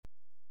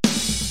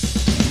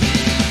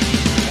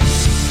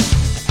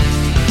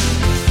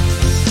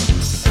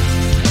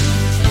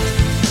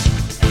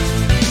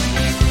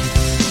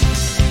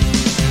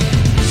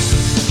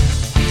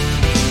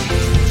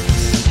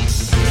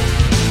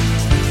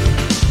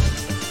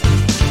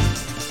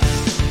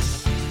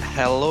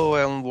Hello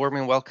and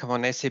warm welcome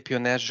on SAP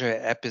on Azure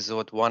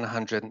episode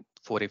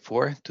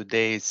 144.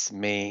 Today is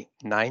May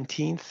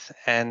 19th,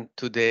 and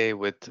today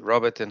with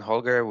Robert and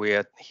Holger, we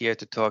are here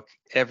to talk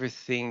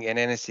everything and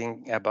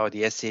anything about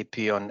the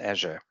SAP on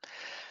Azure.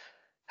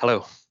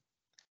 Hello.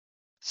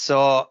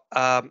 So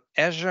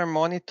Azure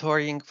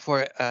monitoring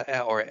for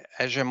or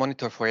Azure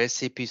Monitor for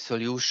SAP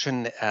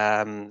solution,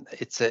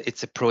 it's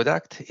a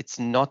product. It's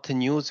not a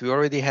news. We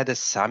already had a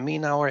SAMI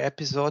in our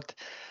episode.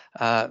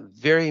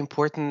 Very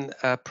important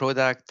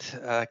product,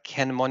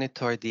 can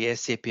monitor the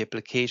SAP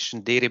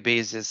application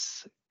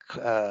databases,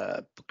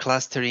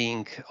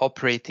 clustering,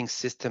 operating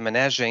system, and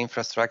Azure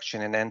infrastructure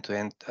in an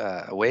end-to-end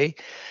way.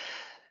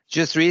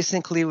 Just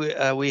recently,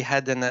 we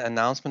had an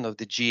announcement of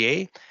the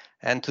GA,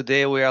 and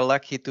today we are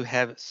lucky to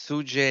have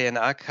Sujay and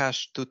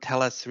Akarsh to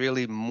tell us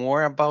really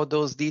more about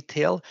those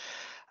details.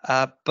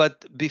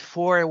 But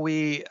before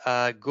we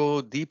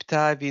go deep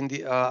dive in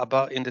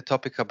the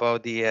topic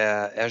about the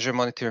Azure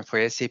monitoring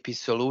for SAP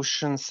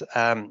solutions,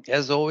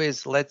 as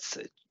always, let's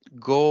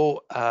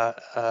go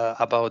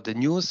about the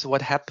news.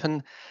 What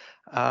happened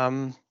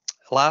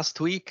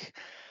last week?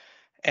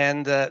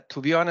 And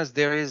to be honest,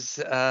 there is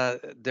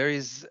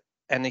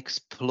an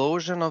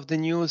explosion of the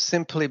news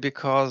simply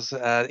because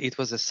it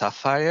was a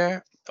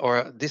Sapphire,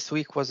 or this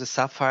week was a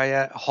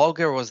Sapphire.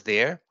 Holger was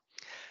there.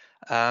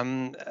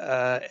 And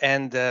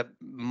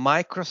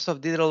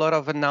Microsoft did a lot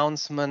of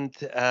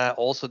announcement.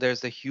 Also,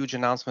 there's a huge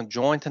announcement,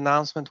 joint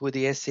announcement with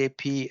the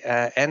SAP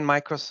and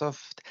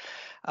Microsoft.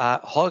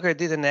 Holger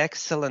did an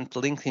excellent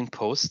LinkedIn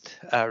post,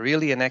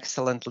 really an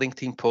excellent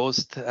LinkedIn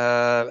post,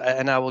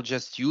 and I will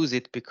just use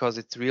it because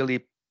it's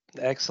really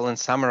excellent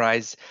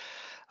summarize.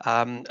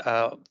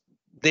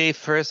 Day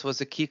first was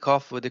a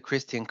kickoff with the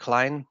Christian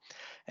Klein,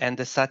 and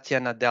the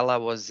Satya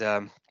Nadella was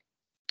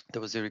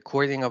there was a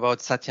recording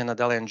about Satya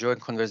Nadella and joint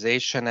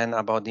conversation and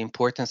about the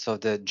importance of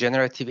the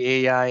generative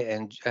AI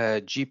and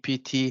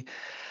GPT,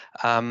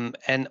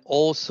 and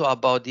also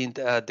about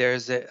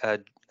there's a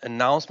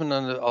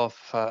announcement of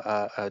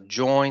a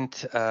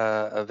joint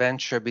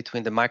venture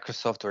between the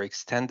Microsoft or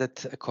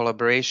extended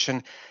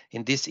collaboration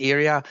in this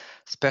area,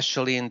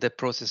 especially in the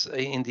process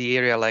in the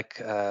area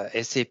like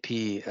SAP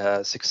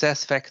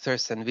success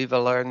factors and Viva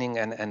Learning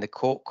and the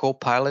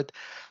Copilot.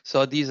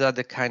 So these are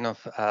the kind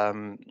of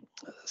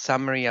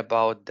summary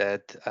about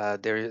that.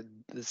 The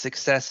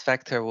success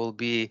factor will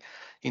be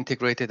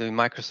integrated with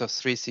Microsoft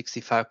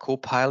 365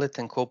 Copilot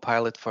and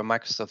Copilot for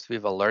Microsoft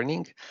Viva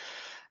Learning,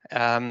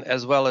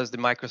 as well as the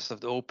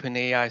Microsoft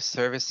OpenAI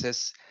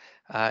services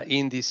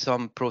in these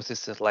some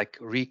processes like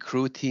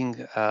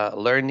recruiting,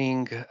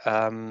 learning,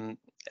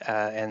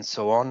 and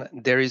so on.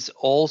 There is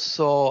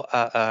also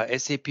a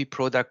SAP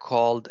product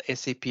called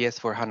SAP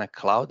S/4HANA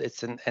Cloud.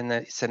 It's an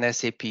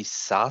SAP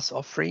SaaS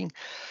offering.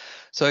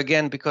 So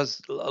again,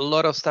 because a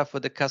lot of stuff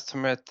with the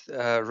customer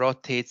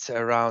rotates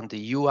around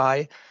the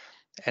UI,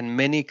 and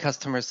many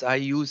customers are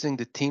using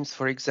the Teams,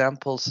 for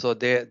example. So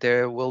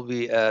there will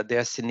be there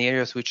are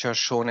scenarios which are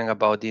showing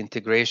about the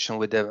integration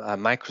with the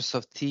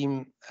Microsoft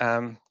Team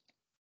and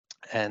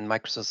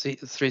Microsoft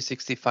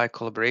 365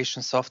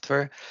 collaboration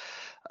software.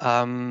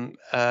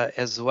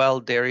 As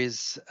well, there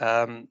is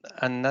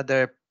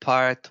another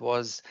part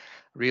was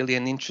really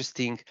an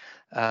interesting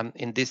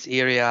in this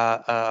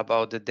area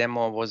about the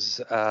demo was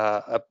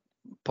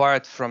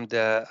apart from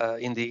the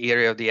in the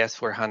area of the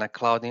S/4HANA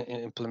cloud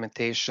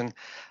implementation,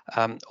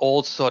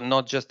 also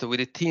not just with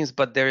the Teams,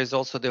 but there is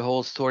also the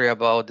whole story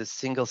about the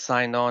single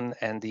sign-on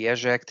and the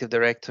Azure Active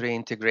Directory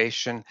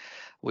integration,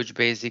 which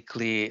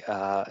basically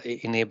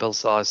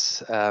enables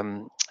us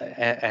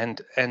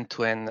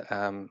end-to-end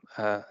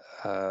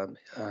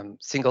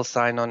single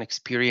sign-on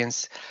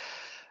experience.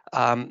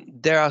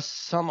 There are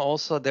some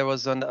also, there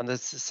was on the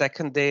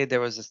second day,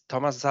 there was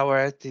Thomas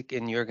Sauertig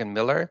and Jürgen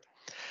Miller.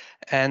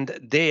 And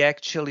they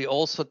actually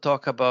also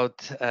talk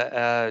about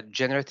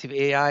generative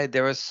AI.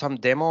 There was some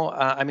demo.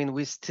 I mean,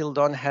 we still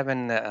don't have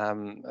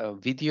a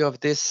video of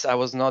this. I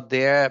was not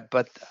there,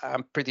 but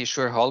I'm pretty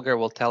sure Holger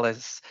will tell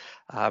us.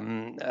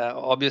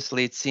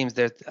 Obviously, it seems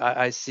that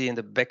I see in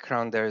the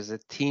background there is a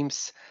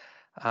Teams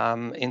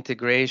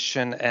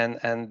integration,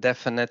 and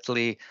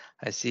definitely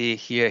I see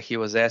here he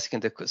was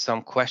asking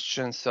some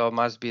questions. So it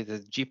must be the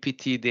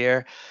GPT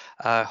there.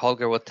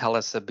 Holger will tell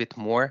us a bit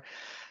more.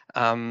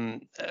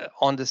 On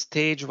the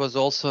stage was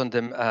also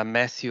the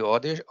Matthew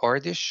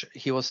Ordish.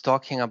 He was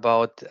talking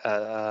about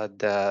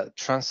the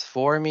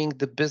transforming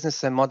the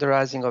business and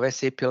modernizing of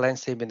SAP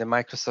landscape in the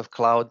Microsoft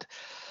Cloud,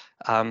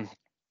 and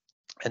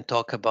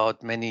talk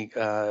about many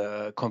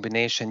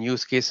combination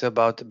use cases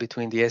about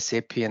between the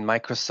SAP and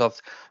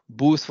Microsoft.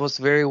 Booth was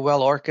very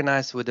well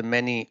organized with the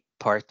many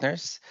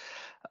partners.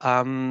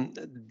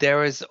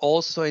 There is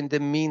also in the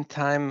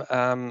meantime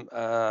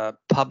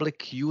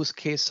public use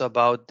case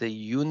about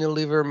the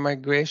Unilever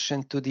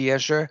migration to the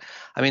Azure.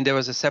 I mean, there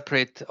was a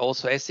separate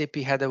also SAP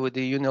header with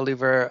the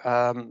Unilever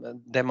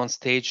demo on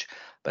stage,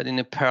 but in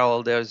a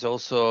parallel there's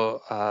also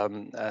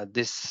the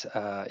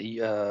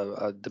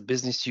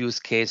business use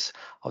case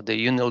of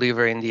the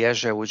Unilever in the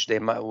Azure, which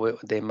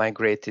they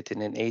migrated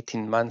in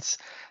 18 months.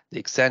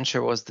 The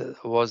Accenture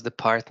was the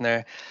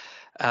partner.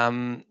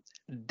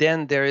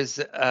 Then there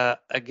is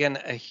again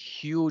a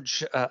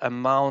huge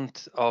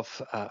amount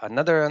of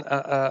another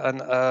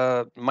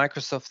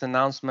Microsoft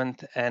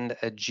announcement and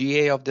a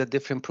GA of the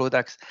different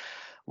products.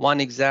 One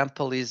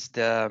example is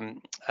the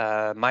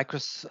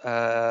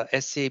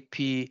SAP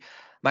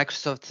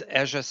Microsoft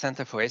Azure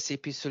Center for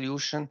SAP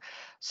Solution.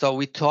 So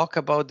we talked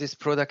about this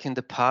product in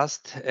the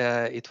past.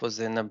 It was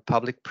in a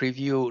public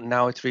preview.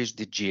 Now it reached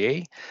the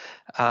GA.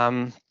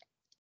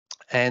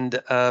 And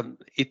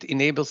it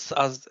enables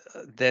us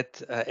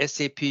that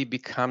SAP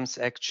becomes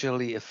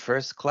actually a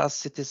first-class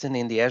citizen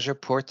in the Azure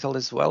portal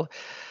as well.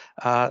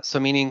 So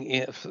meaning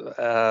if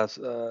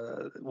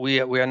we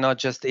are not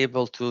just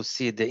able to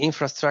see the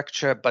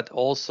infrastructure, but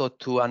also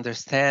to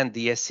understand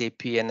the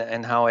SAP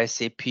and how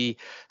SAP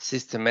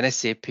system and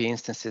SAP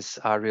instances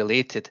are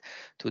related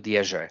to the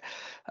Azure,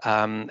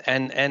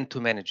 and to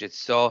manage it.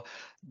 So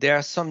there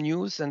are some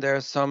news and there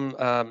are some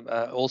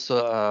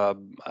also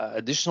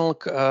additional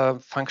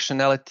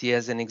functionality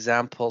as an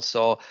example.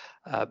 So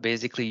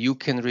basically, you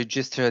can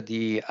register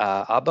the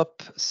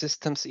ABAP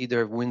systems,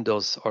 either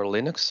Windows or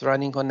Linux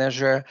running on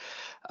Azure.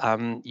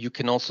 You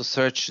can also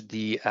search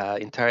the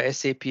entire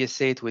SAP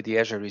estate with the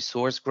Azure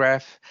Resource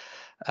Graph.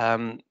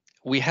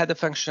 We had the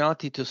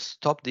functionality to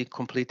stop the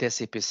complete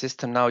SAP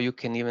system. Now you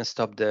can even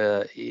stop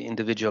the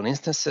individual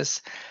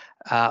instances.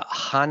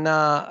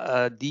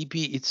 HANA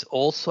DB, it's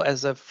also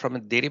from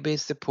a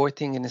database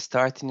reporting and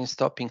starting and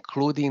stop,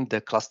 including the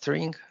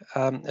clustering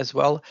as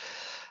well.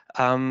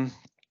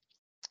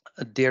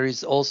 There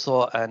is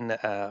also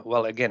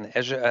again,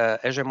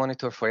 Azure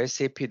Monitor for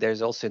SAP.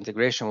 There's also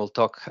integration. We'll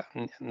talk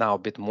now a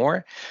bit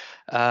more.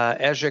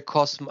 Azure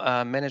Cost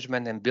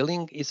Management and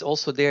Billing is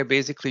also there.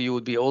 Basically, you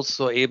would be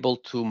also able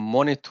to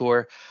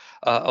monitor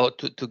or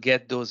to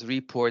get those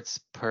reports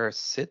per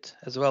SIT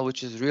as well,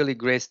 which is really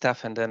great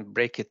stuff, and then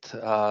break it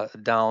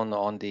down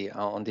on the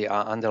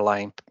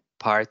underlying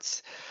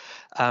parts.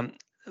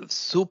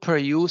 Super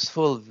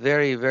useful,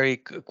 very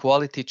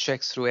quality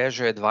checks through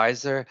Azure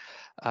Advisor.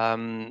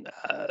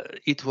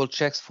 It will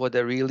check for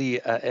the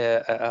really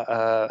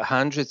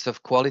hundreds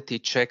of quality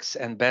checks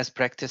and best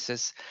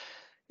practices.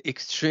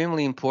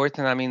 Extremely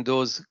important. I mean,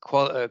 those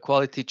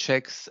quality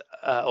checks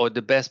or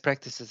the best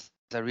practices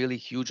are really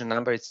huge in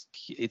number.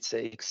 It's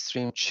an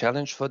extreme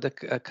challenge for the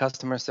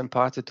customers and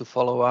partners to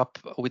follow up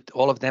with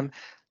all of them.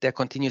 They're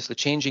continuously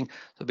changing.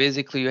 So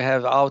basically, you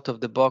have out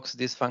of the box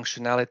this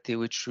functionality,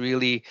 which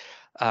really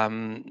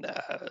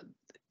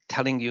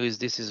telling you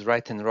this is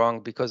right and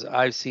wrong, because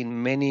I've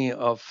seen many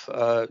of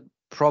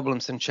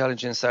problems and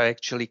challenges are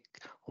actually,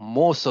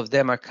 most of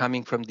them are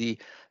coming from the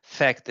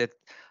fact that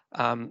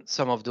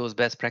some of those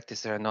best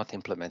practices are not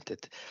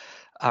implemented.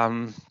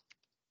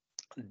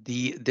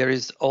 There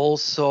is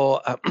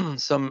also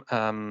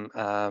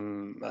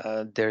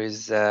there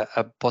is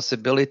a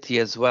possibility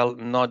as well,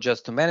 not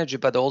just to manage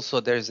it, but also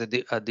there is a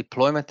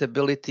deployment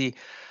ability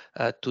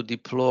to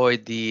deploy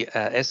the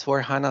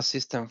S/4HANA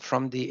system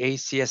from the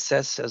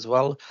ACSS as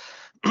well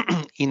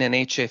in an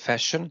HA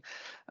fashion.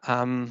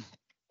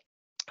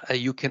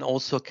 You can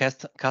also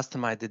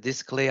customize the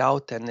disk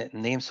layout, and the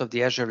names of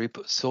the Azure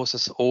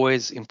resources,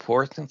 always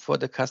important for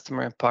the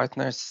customer and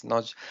partners.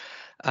 Not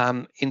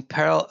in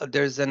parallel,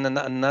 there's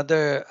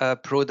another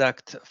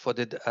product for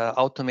the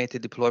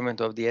automated deployment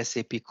of the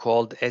SAP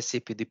called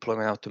SAP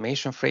Deployment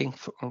Automation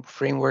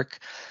Framework,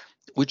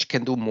 which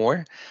can do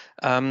more.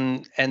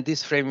 And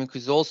this framework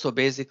is also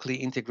basically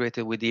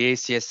integrated with the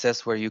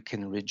ACSS, where you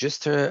can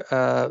register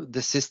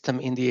the system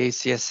in the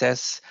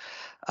ACSS.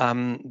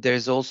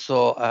 There's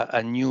also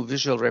a new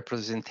visual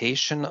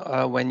representation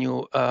when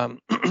you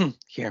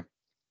here.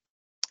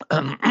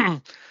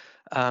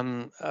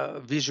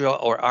 Visual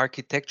or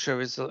architecture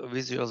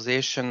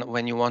visualization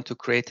when you want to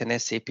create an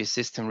SAP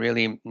system.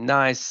 Really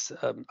nice.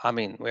 I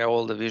mean, we're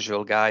all the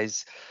visual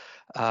guys,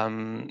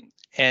 and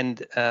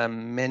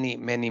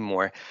many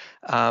more.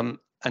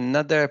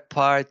 Another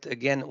part,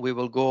 again, we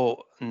will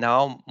go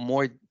now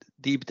more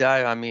deep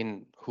dive. I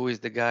mean, who is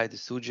the guy? The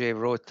Sujay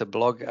wrote a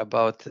blog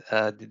about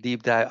the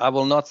deep dive. I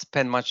will not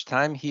spend much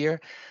time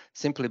here,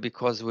 simply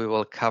because we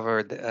will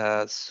cover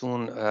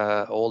soon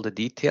all the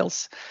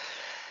details.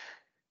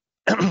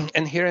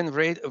 And here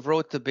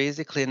wrote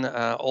basically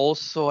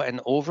also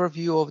an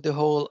overview of the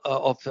whole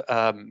of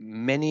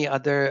many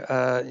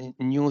other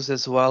news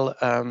as well.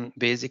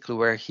 Basically,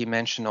 where he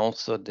mentioned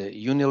also the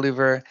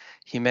Unilever.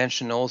 He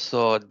mentioned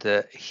also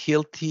the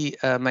Hilti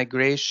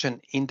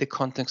migration in the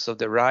context of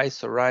the RISE.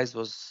 So RISE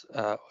was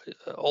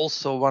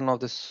also one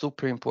of the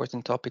super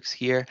important topics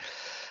here.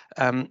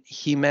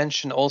 He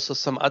mentioned also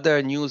some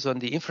other news on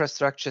the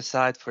infrastructure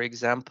side. For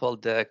example,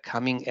 the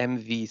coming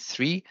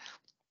MV3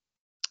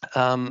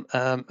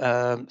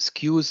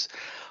 SKUs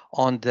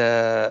on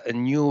the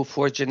new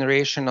fourth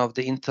generation of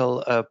the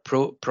Intel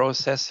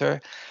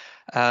processor.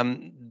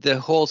 The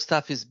whole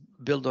stuff is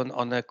built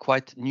on a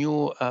quite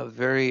new,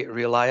 very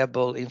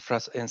reliable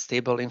and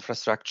stable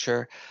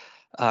infrastructure.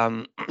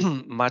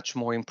 much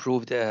more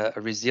improved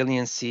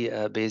resiliency,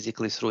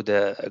 basically through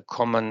the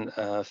common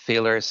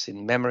failures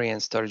in memory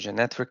and storage and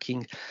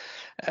networking,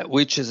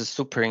 which is a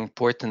super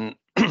important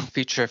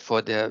feature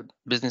for the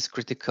business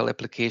critical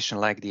application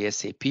like the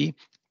SAP.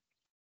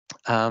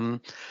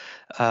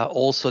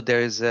 Also, there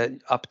is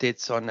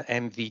updates on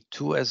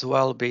MV2 as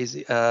well,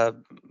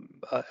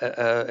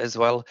 as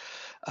well.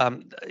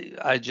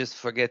 I just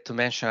forget to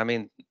mention, I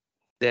mean,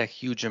 there are a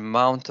huge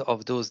amount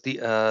of those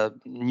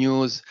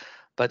news,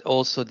 but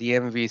also the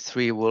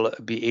MV3 will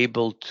be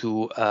able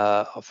to,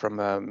 from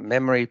a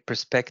memory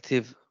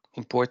perspective,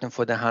 important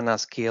for the HANA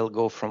scale,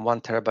 go from 1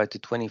 terabyte to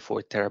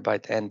 24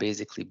 terabyte and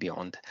basically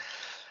beyond.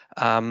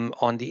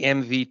 On the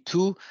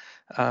MV2,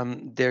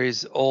 there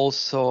is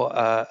also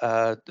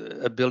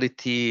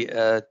ability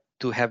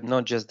to have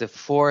not just the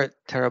 4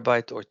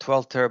 terabyte or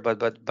 12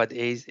 terabyte, but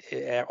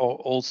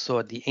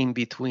also the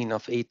in-between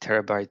of 8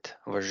 terabyte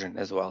version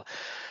as well.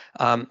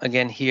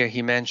 Again, here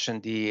he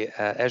mentioned the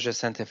Azure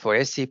Center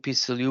for SAP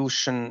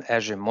solution,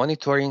 Azure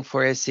Monitoring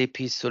for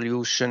SAP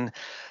solution,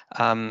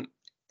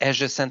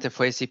 Azure Center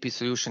for SAP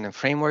solution and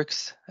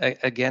frameworks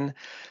again,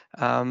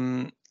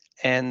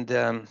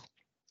 and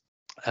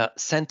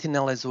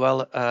Sentinel as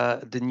well,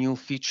 the new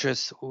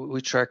features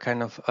which are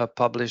kind of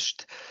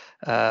published,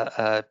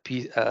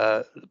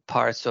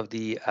 parts of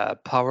the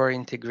Power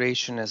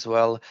integration as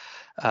well.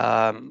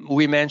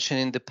 We mentioned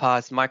in the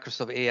past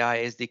Microsoft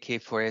AI SDK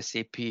for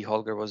SAP.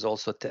 Holger was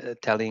also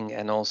telling,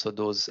 and also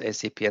those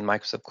SAP and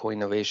Microsoft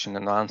co-innovation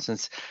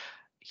announcements.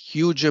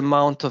 Huge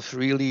amount of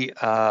really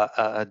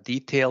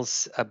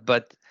details,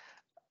 but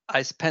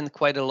I spent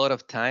quite a lot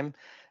of time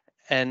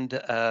and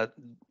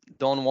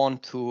don't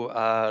want to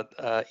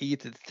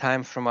eat the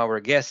time from our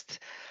guest.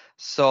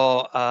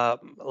 So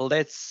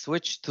let's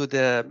switch to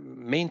the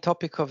main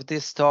topic of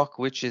this talk,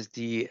 which is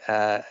the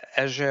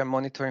Azure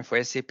Monitoring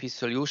for SAP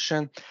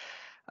solution.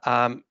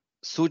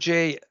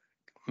 Sujay,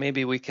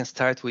 maybe we can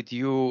start with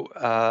you.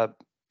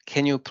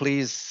 Can you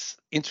please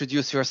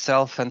introduce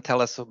yourself and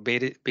tell us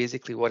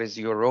basically what is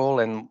your role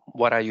and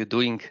what are you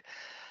doing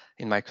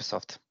in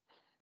Microsoft?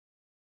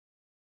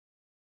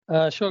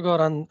 Sure,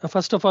 Goran.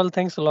 First of all,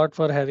 thanks a lot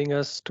for having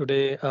us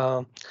today.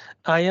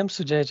 I am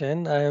Sujay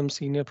Jain. I am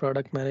Senior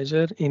Product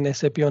Manager in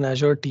SAP on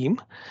Azure team.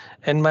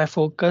 And my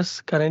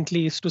focus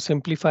currently is to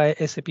simplify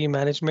SAP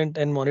management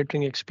and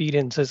monitoring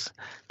experiences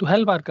to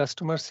help our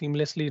customers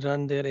seamlessly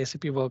run their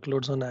SAP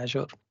workloads on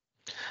Azure.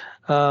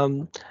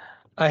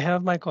 I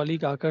have my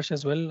colleague Akarsh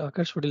as well.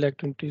 Akarsh, would you like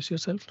to introduce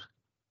yourself?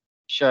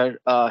 Sure.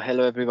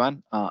 Hello,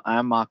 everyone. I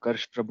am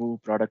Akarsh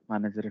Prabhu, Product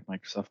Manager at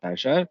Microsoft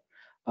Azure.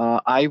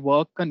 I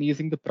work on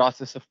easing the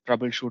process of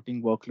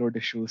troubleshooting workload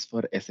issues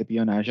for SAP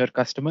on Azure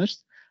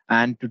customers.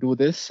 And to do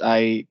this,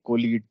 I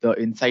co-lead the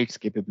Insights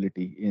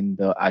capability in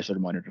the Azure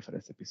Monitor for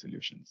SAP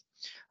Solutions,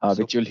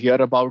 which you'll hear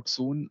about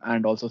soon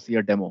and also see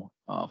a demo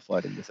for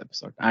in this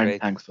episode. And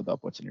great. Thanks for the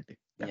opportunity.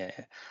 Yeah.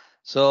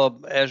 So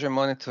Azure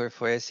Monitor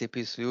for SAP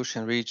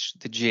Solution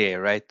reached the GA,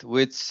 right,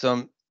 with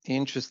some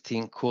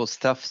interesting, cool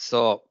stuff.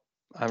 So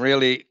I'm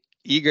really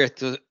eager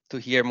to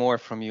hear more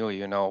from you.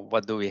 You know,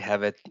 what do we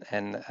have it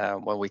and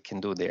what we can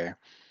do there?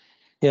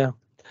 Yeah,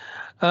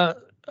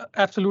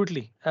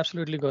 absolutely,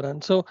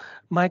 Goran. So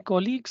my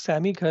colleague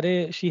Sami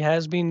Khare, she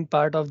has been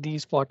part of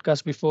these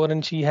podcasts before,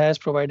 and she has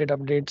provided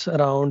updates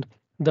around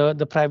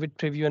the private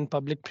preview and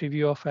public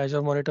preview of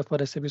Azure Monitor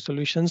for SAP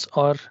Solutions,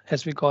 or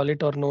as we call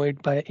it or know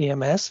it by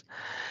AMS.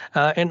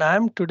 And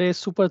I'm today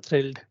super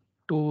thrilled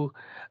to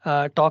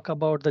talk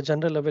about the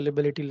general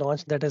availability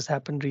launch that has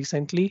happened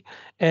recently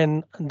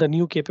and the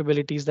new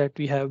capabilities that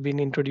we have been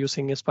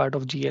introducing as part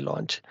of GA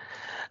launch.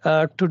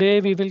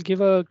 Today, we will give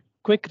a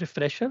quick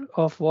refresher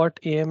of what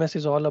AMS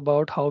is all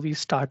about, how we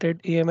started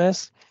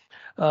AMS,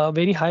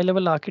 very high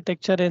level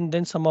architecture, and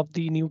then some of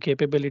the new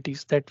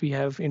capabilities that we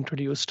have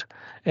introduced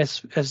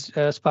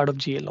as part of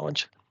GA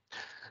launch.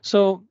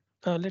 So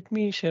let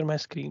me share my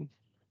screen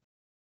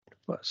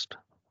first.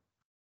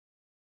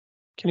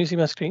 Can you see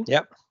my screen?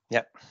 Yep.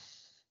 Yep.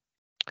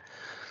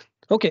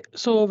 Okay,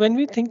 so when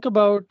we think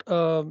about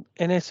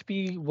an SAP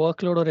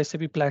workload or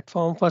SAP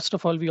platform, first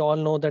of all, we all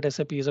know that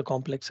SAP is a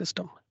complex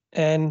system.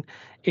 And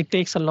it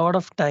takes a lot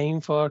of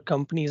time for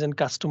companies and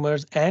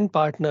customers and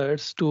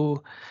partners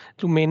to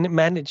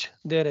manage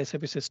their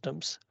SAP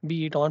systems,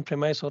 be it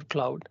on-premise or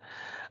cloud.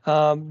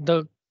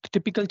 The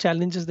typical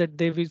challenges that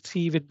they will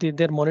see with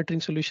their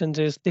monitoring solutions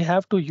is they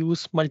have to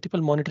use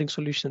multiple monitoring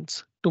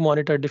solutions to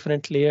monitor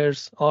different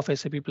layers of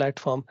SAP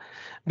platform,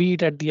 be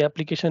it at the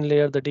application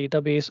layer, the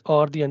database,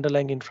 or the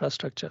underlying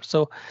infrastructure.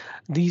 So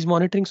these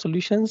monitoring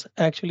solutions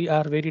actually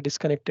are very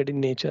disconnected in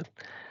nature.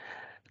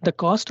 The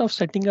cost of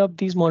setting up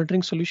these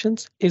monitoring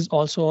solutions is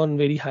also on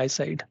very high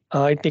side.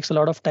 It takes a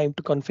lot of time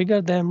to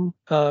configure them.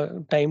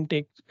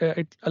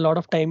 A lot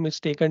of time is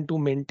taken to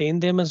maintain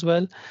them as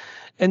well.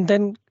 And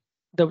then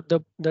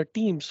the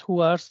teams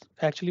who are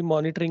actually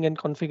monitoring and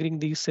configuring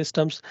these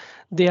systems,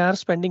 they are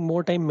spending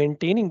more time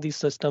maintaining these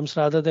systems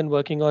rather than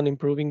working on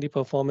improving the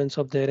performance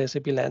of their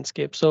SAP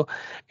landscape. So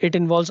it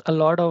involves a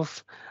lot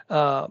of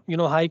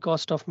high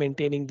cost of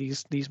maintaining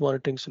these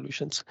monitoring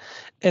solutions,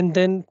 and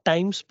then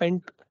time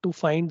spent to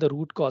find the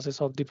root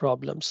causes of the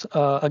problems.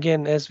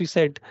 Again, as we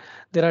said,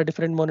 there are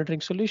different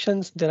monitoring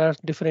solutions. There are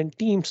different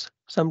teams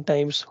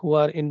sometimes who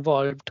are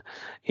involved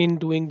in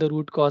doing the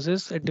root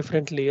causes at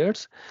different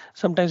layers.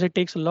 Sometimes it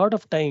takes a lot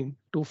of time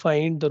to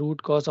find the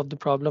root cause of the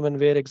problem and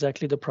where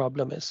exactly the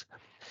problem is.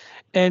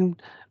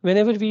 And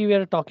whenever we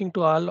were talking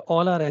to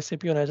all our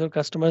SAP on Azure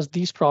customers,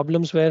 these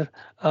problems were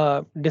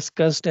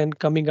discussed and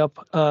coming up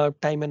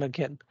time and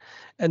again.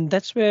 And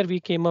that's where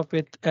we came up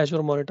with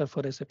Azure Monitor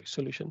for SAP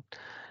solution.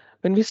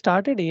 When we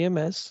started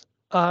AMS,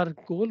 our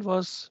goal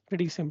was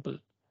pretty simple.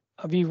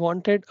 We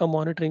wanted a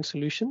monitoring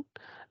solution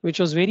which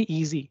was very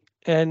easy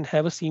and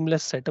have a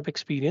seamless setup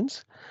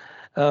experience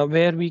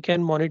where we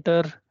can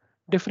monitor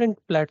different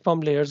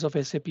platform layers of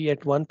SAP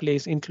at one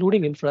place,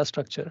 including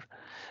infrastructure.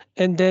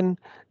 And then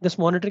this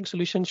monitoring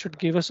solution should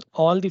give us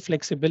all the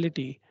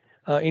flexibility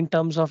in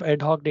terms of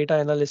ad hoc data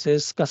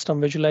analysis,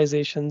 custom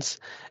visualizations,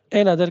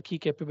 and other key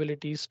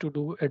capabilities to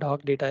do ad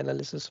hoc data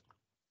analysis.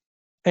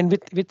 And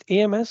with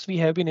AMS, we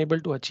have been able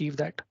to achieve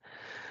that.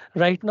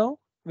 Right now,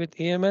 with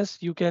AMS,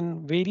 you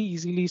can very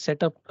easily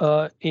set up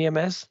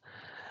AMS.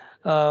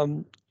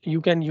 You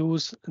can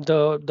use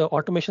the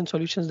automation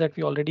solutions that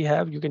we already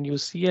have. You can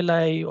use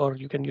CLI or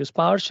you can use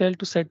PowerShell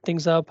to set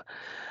things up.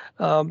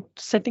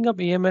 Setting up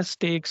AMS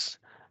takes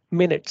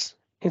minutes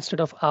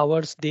instead of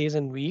hours, days,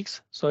 and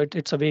weeks. So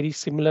it's a very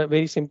similar,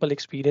 very simple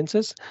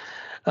experiences.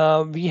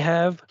 We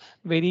have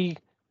very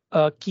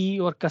key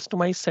or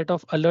customized set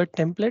of alert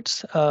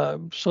templates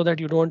so that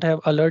you don't have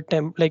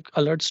like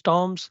alert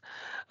storms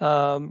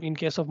in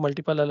case of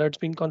multiple alerts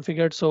being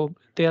configured. So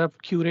they are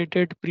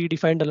curated,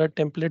 predefined alert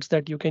templates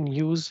that you can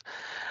use.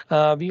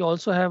 We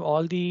also have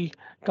all the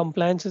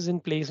compliances in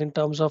place in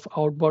terms of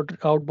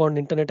outbound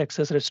internet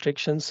access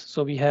restrictions.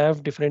 So we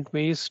have different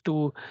ways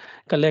to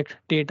collect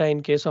data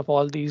in case of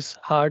all these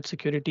hard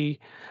security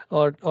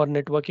or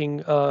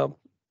networking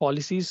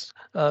policies.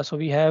 So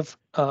we are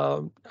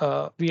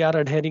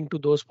adhering to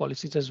those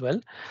policies as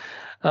well.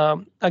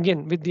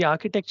 Again, with the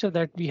architecture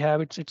that we have,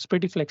 it's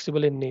pretty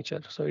flexible in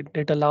nature. So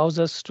it allows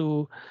us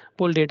to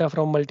pull data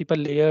from multiple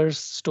layers,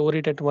 store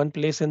it at one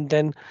place, and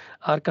then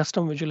our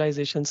custom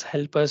visualizations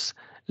help us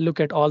look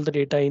at all the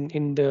data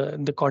in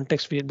the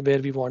context where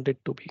we want it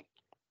to be.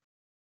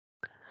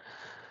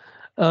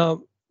 Uh,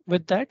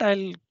 with that,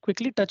 I'll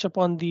quickly touch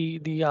upon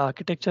the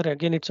architecture.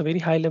 Again, it's a very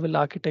high level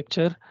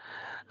architecture.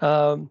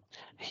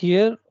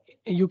 Here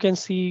you can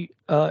see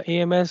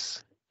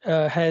AMS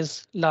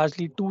has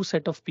largely two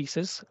set of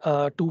pieces,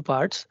 two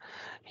parts.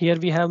 Here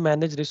we have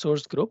managed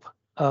resource group,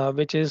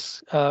 which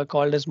is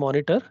called as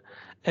monitor.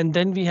 And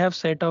then we have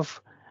set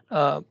of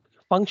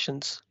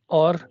functions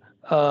or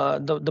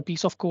the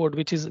piece of code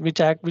which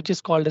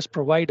is called as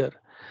provider.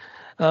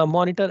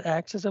 Monitor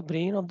acts as a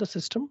brain of the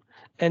system,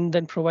 and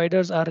then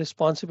providers are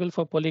responsible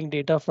for pulling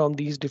data from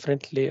these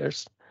different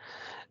layers.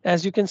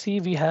 As you can see,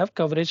 we have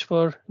coverage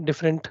for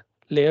different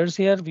layers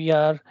here. We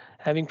are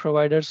having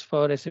providers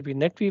for SAP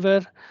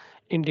NetWeaver.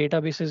 In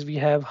databases, we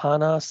have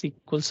HANA,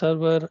 SQL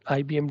Server,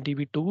 IBM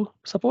DB2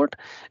 support.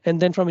 And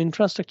then from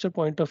infrastructure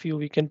point of view,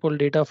 we can pull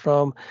data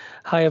from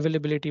high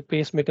availability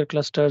pacemaker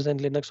clusters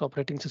and Linux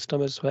operating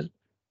system as well.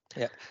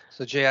 Yeah.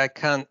 So Jay, I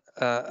can't,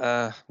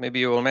 maybe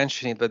you will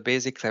mention it, but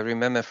basically I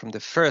remember from the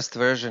first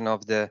version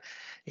of the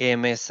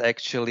AMS,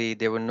 actually,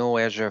 there were no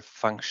Azure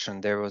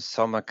function. There was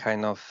some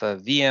kind of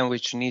VM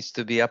which needs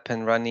to be up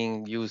and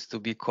running, used to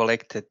be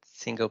collected,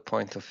 single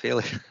point of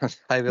failure,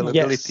 high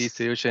availability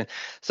solution.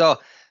 So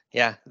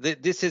yeah,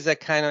 this is a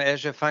kind of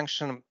Azure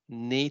function,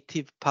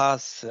 native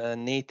pass,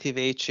 native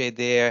HA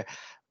there.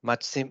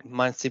 Much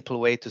simpler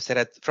way to set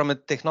it. From a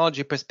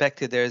technology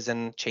perspective, there is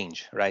a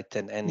change, right,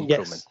 and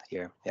improvement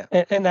here. Yeah,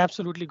 and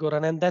absolutely,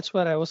 Goran, and that's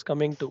where I was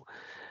coming to.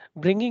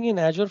 Bringing in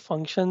Azure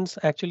functions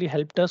actually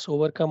helped us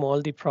overcome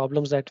all the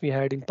problems that we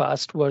had in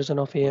past version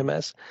of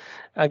AMS.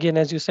 Again,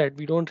 as you said,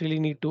 we don't really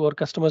need to, or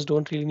customers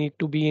don't really need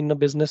to be in the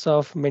business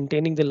of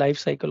maintaining the life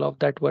cycle of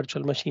that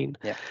virtual machine.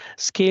 Yeah.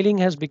 Scaling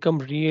has become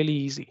really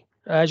easy.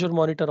 Azure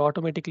Monitor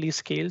automatically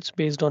scales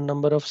based on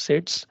number of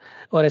SIDs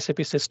or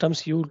SAP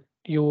systems you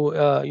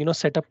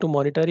set up to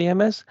monitor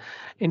AMS.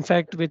 In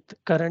fact, with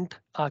current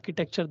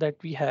architecture that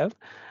we have,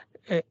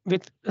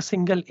 with a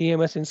single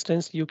AMS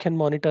instance, you can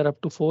monitor up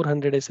to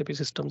 400 SAP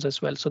systems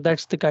as well. So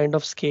that's the kind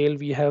of scale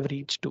we have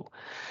reached to.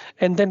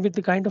 And then with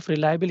the kind of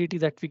reliability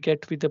that we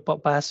get with the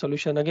PaaS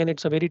solution, again,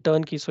 it's a very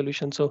turnkey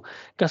solution. So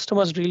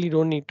customers really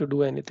don't need to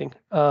do anything.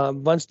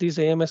 Once this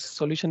AMS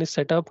solution is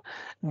set up,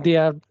 they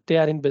are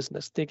in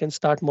business. They can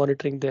start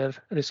monitoring their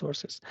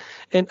resources.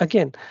 And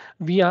again,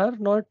 we are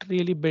not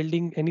really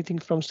building anything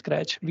from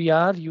scratch. We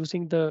are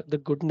using the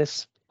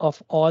goodness of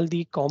all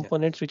the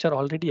components which are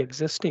already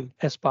existing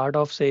as part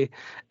of, say,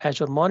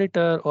 Azure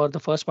Monitor or the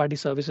first party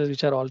services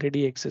which are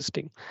already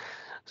existing.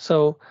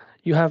 So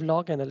You have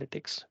log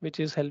analytics, which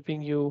is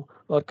helping you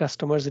or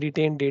customers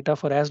retain data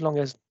for as long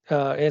as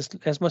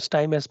much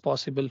time as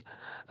possible.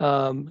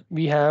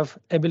 We have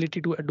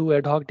ability to do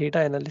ad hoc data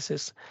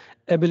analysis,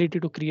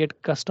 ability to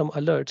create custom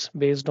alerts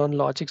based on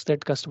logics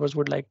that customers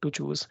would like to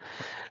choose.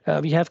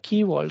 We have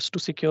key vaults to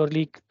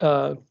securely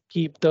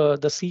keep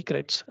the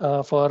secrets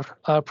for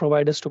our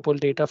providers to pull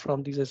data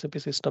from these SAP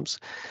systems.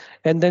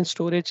 And then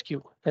storage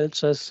queue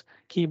helps us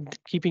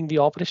keeping the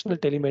operational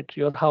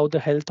telemetry or how the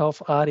health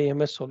of our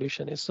AMS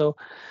solution is. So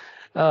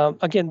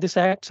again, this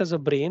acts as a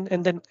brain,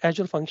 and then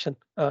Azure function,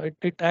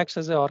 it acts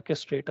as an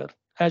orchestrator.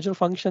 Azure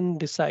function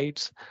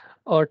decides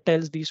or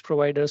tells these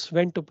providers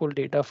when to pull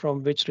data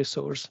from which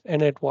resource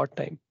and at what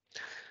time.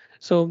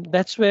 So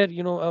that's where,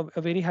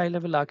 a very high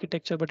level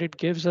architecture, but it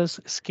gives us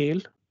scale,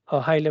 a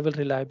high level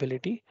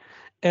reliability.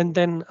 And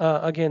then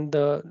again,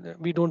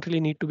 we don't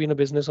really need to be in a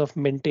business of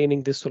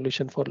maintaining this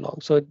solution for long.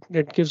 So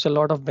it gives a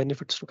lot of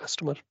benefits to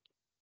customer.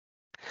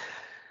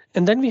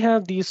 And then we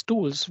have these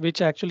tools,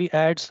 which actually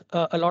adds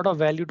a lot of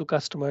value to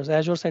customers.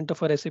 Azure Center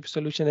for SAP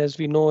Solution, as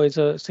we know, is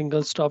a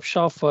single stop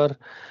shop for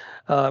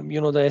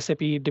the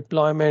SAP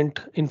deployment,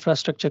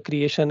 infrastructure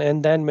creation,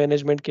 and then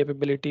management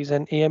capabilities.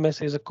 And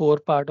AMS is a core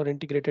part or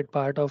integrated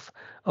part of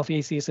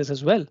ACSS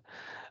as well.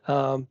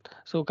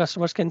 So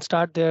customers can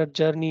start their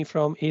journey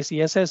from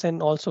ACSS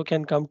and also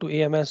can come to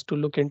AMS to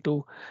look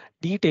into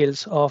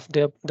details of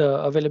the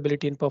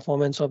availability and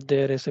performance of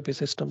their SAP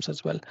systems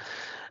as well.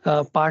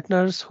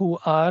 Partners who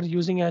are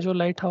using Azure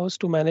Lighthouse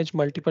to manage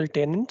multiple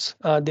tenants,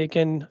 they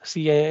can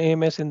see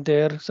AMS in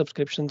their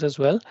subscriptions as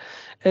well.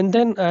 And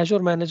then Azure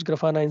Managed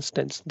Grafana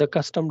Instance, the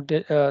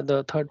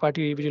the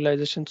third-party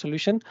visualization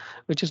solution,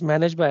 which is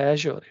managed by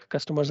Azure. If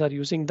customers are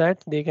using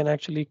that, they can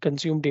actually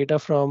consume data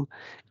from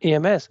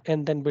AMS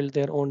and then build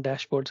their own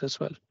dashboards as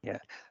well. Yeah.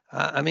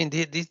 I mean,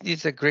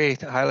 these are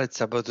great highlights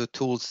about the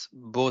tools,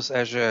 both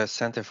Azure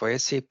Center for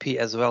SAP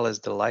as well as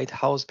the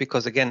Lighthouse,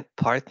 because again,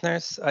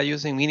 partners are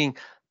using, meaning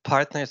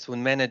partners would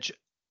manage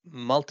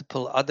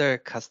multiple other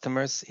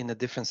customers in a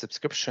different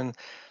subscription.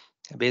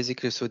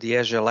 Basically, so the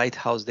Azure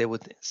Lighthouse, they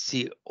would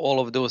see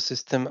all of those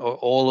system or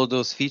all of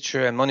those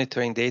feature and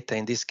monitoring data,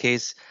 in this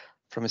case,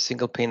 from a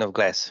single pane of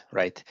glass,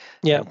 right?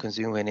 Yeah. And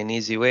consume in an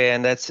easy way.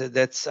 And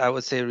that's I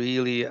would say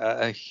really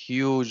a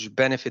huge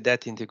benefit,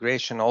 that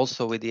integration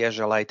also with the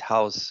Azure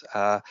Lighthouse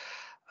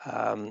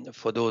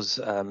for those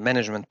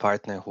management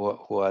partners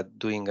who are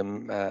doing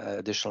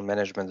additional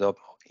management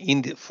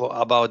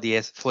for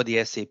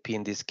the SAP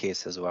in this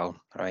case as well,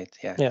 right?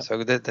 Yeah.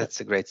 So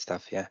that's a great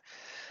stuff. Yeah.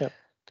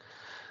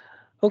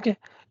 Okay,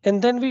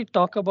 and then we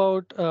talk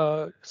about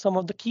some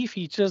of the key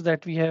features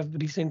that we have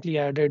recently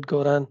added,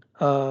 Goran,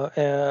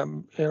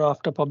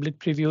 after public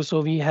preview.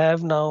 So we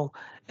have now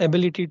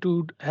ability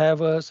to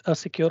have a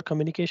secure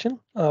communication,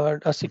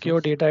 a secure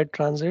data at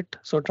transit,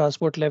 so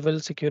transport level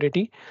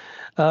security,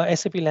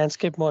 SAP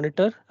Landscape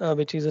Monitor,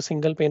 which is a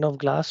single pane of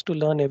glass to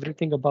learn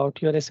everything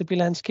about your SAP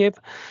landscape,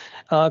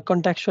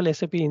 contextual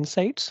SAP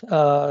Insights,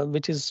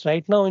 which is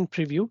right now in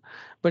preview,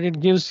 but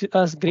it gives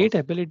us great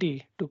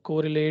ability to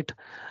correlate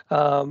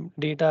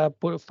data,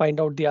 find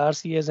out the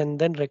RCS, and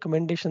then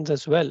recommendations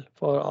as well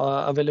for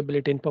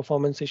availability and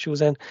performance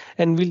issues. And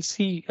we'll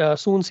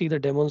soon see the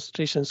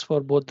demonstrations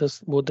for both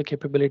the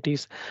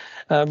capabilities.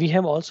 We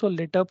have also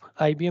lit up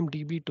IBM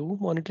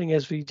DB2 monitoring,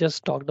 as we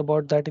just talked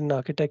about that in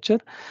architecture,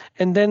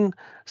 and then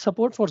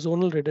support for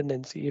zonal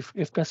redundancy.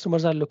 If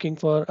customers are looking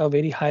for a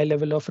very high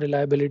level of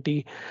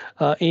reliability,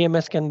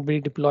 AMS can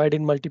be deployed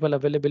in multiple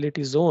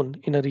availability zone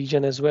in a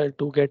region as well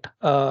to get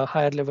a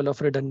higher level of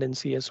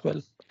redundancy as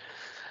well.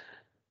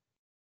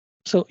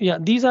 So yeah,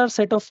 these are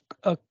set of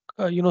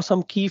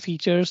some key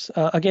features.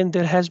 Again,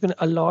 there has been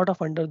a lot of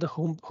under the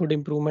hood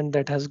improvement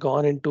that has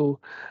gone into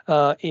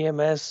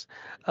AMS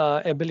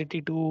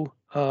ability to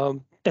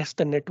test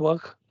the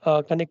network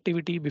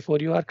connectivity before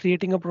you are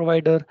creating a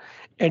provider,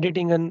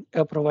 editing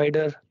a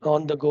provider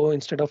on the go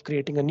instead of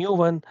creating a new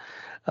one.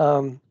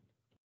 And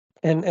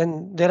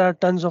there are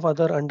tons of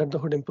other under the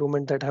hood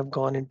improvement that have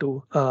gone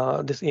into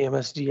this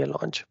AMS GA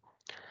launch.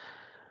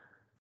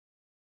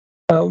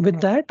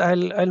 With that,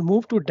 I'll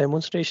move to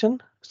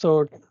demonstration.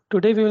 So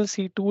today we will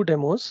see two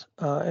demos,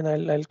 and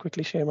I'll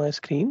quickly share my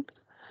screen.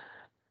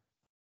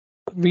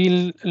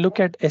 We'll look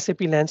at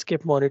SAP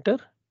Landscape Monitor,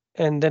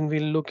 and then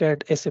we'll look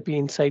at SAP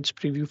Insights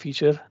preview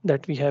feature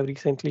that we have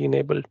recently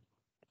enabled.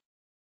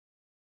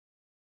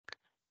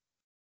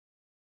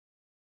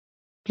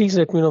 Please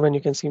let me know when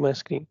you can see my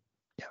screen.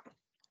 Yeah,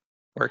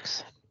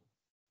 works.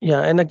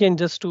 Yeah, and again,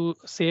 just to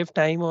save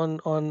time on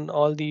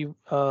all the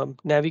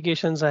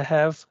navigations, I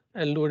have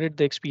loaded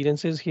the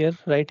experiences here,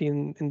 right,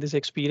 in this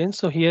experience.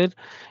 So here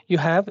you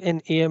have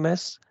an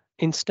AMS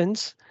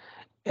instance,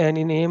 and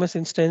in AMS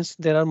instance,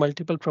 there are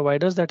multiple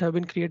providers that have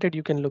been created.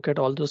 You can look at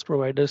all those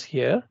providers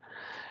here.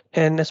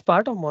 And as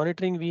part of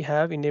monitoring, we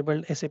have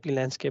enabled SAP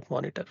Landscape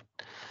Monitor.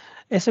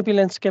 SAP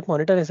Landscape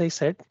Monitor, as I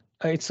said,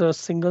 it's a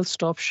single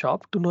stop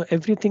shop to know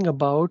everything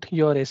about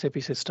your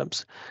SAP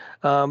systems.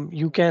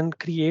 You can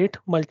create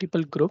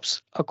multiple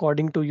groups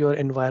according to your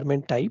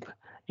environment type,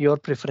 your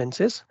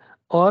preferences,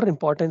 or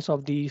importance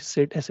of the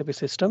SAP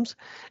systems.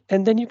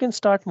 And then you can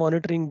start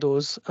monitoring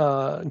those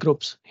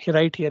groups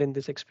right here in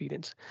this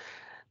experience.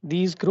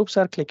 These groups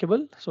are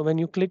clickable. So when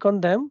you click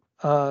on them,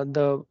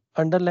 the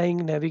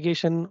underlying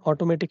navigation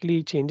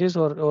automatically changes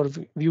or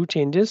view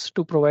changes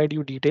to provide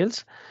you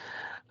details.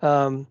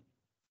 Um,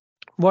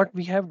 what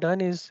we have done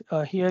is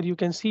here you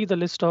can see the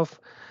list of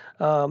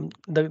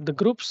the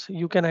groups.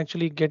 You can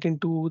actually get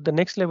into the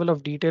next level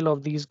of detail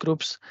of these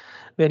groups,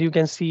 where you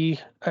can see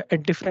a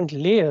different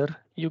layer.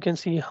 You can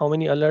see how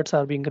many alerts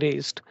are being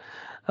raised,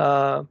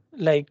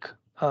 like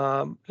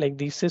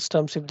these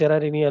systems. If there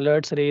are any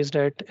alerts raised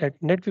at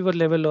NetWeaver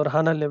level or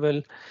HANA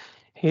level,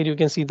 here you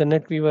can see the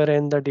NetWeaver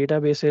and the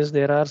databases.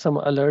 There are some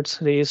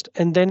alerts raised,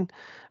 and then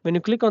when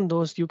you click on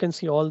those, you can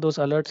see all those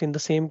alerts in the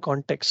same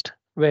context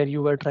where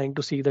you were trying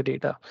to see the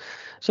data.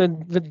 So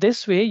with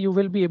this way, you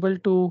will be able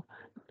to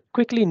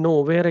quickly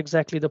know where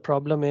exactly the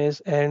problem is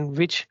and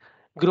which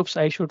groups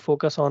I should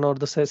focus on or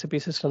the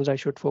SAP systems I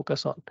should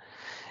focus on.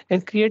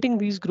 And creating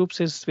these groups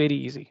is very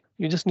easy.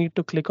 You just need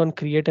to click on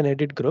create and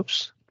edit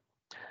groups.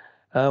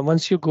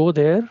 Once you go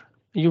there,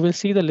 you will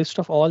see the list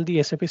of all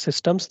the SAP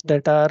systems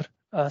that are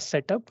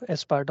set up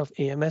as part of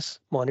AMS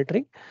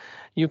monitoring.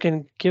 You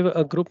can give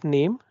a group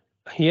name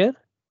here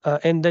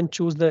and then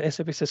choose the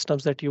SAP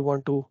systems that you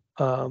want to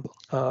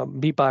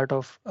be part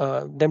of,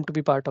 them to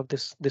be part of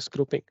this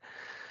grouping.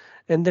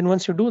 And then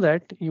once you do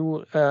that,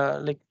 you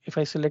like if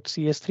I select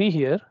CS3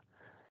 here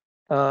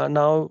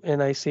now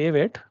and I save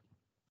it.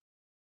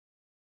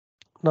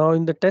 Now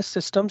in the test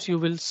systems, you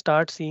will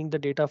start seeing the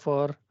data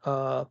for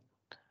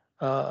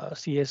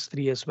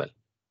CS3 as well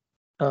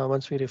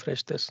once we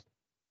refresh this.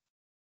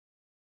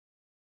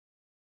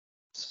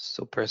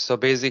 Super. So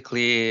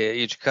basically,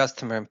 each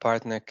customer and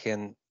partner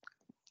can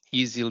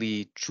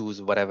easily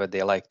choose whatever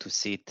they like to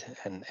see it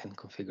and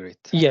configure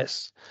it.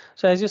 Yes.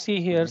 So as you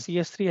see here,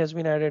 CS3 has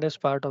been added as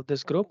part of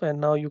this group,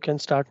 and now you can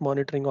start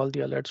monitoring all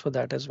the alerts for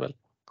that as well.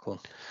 Cool.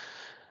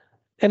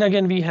 And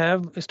again, we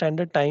have a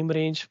standard time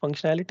range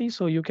functionality,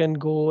 so you can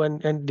go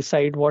and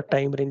decide what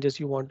time ranges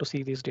you want to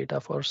see these data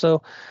for.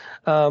 So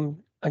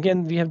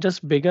again, we have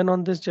just begun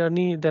on this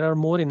journey. There are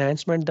more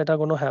enhancements that are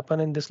going to happen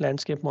in this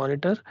landscape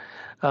monitor,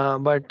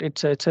 but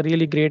it's a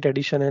really great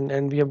addition,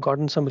 and we have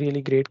gotten some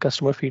really great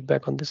customer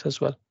feedback on this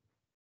as well.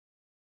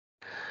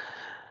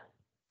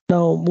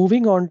 Now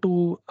moving on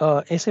to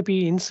SAP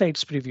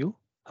Insights preview.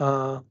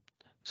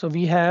 So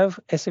we have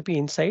SAP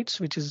Insights,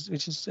 which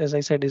is as I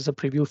said is a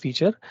preview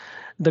feature.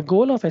 The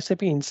goal of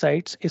SAP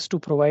Insights is to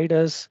provide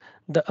us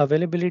the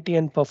availability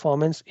and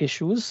performance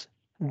issues,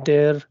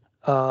 their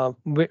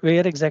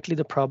where exactly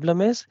the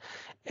problem is,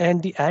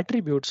 and the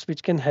attributes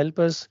which can help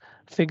us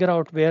figure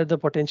out where the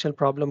potential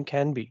problem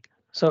can be.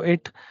 So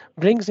it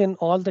brings in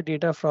all the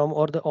data from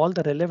or all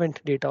the relevant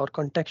data or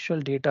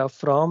contextual data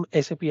from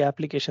SAP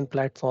application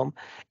platform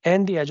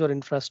and the Azure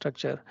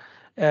infrastructure.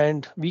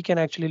 And we can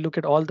actually look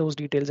at all those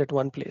details at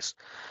one place.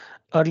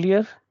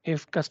 Earlier,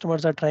 if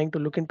customers are trying to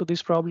look into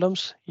these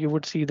problems, you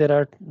would see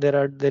there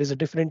is a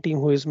different team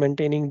who is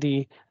maintaining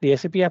the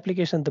SAP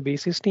application, the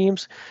basis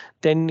teams.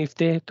 Then if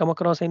they come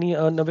across any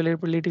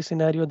unavailability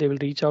scenario, they will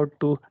reach out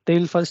to, they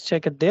will first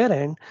check at their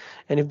end.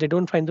 And if they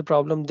don't find the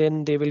problem,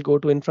 then they will go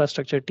to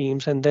infrastructure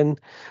teams. And then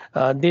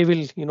they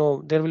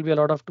will, there will be a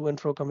lot of to and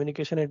fro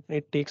communication.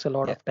 It takes a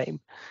lot of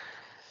time.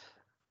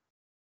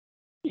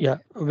 Yeah,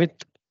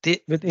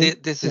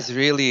 this is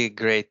really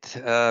great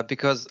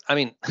because I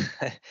mean,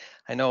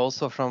 I know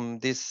also from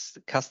this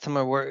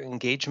customer work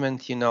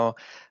engagement,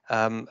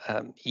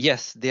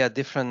 yes, there are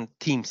different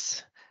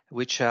teams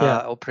which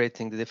are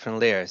operating the different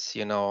layers.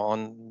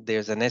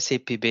 There's an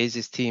SAP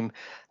basis team,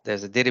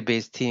 there's a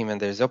database team,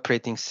 and there's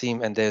operating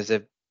team, and there's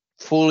a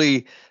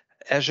fully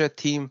Azure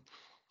team.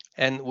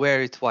 And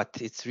where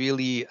it's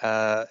really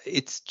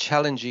it's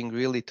challenging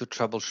really to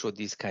troubleshoot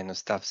this kind of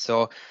stuff.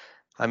 So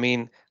I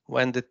mean,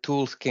 when the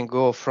tools can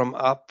go from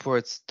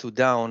upwards to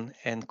down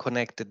and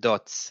connect the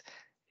dots,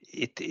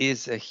 it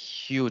is a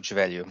huge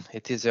value.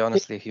 It is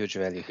honestly a huge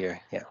value here.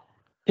 Yeah.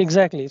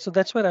 Exactly. So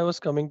that's where I was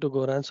coming to,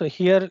 Goran. So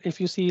here, if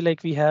you see,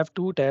 like we have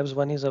two tabs,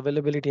 one is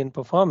availability and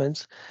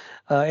performance.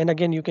 And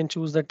again, you can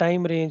choose the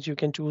time range, you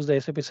can choose the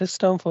SAP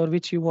system for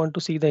which you want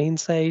to see the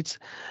insights.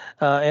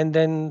 And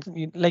then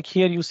like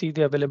here, you see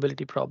the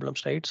availability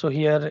problems, right? So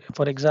here,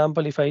 for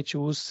example, if I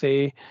choose,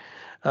 say,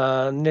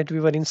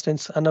 NetWeaver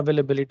instance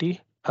unavailability,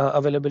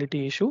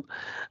 availability issue,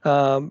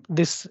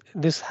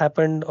 this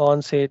happened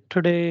on, say,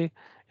 today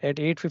at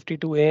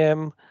 8:52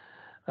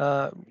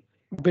 a.m.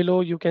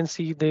 Below you can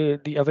see the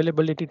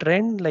availability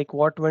trend, like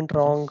what went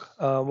wrong,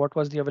 what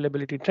was the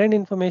availability trend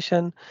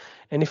information.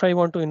 And if I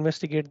want to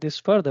investigate this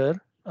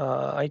further,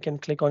 I can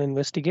click on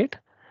investigate.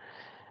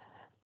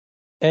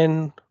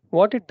 And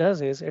what it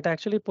does is it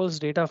actually pulls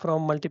data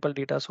from multiple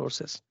data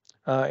sources.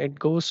 It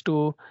goes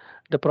to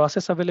the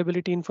process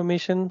availability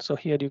information. So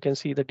here you can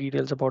see the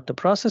details about the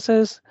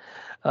processes,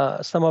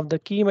 some of the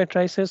key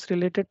matrices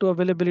related to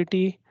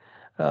availability.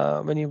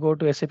 When you go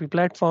to SAP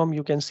platform,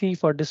 you can see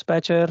for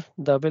dispatcher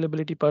the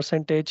availability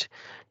percentage,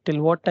 till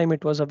what time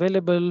it was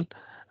available,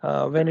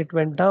 When it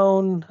went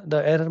down,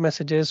 the error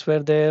messages were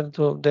there.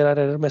 So there are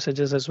error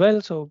messages as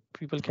well. So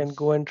people can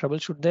go and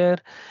troubleshoot there.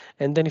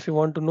 And then if you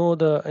want to know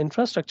the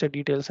infrastructure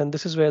details, and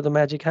this is where the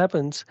magic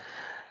happens,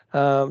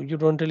 you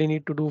don't really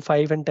need to do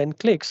 5 and 10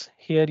 clicks.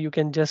 Here you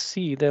can just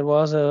see there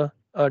was a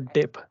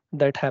dip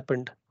that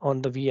happened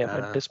on the VM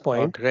at this Oh,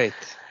 point. great.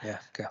 Yeah.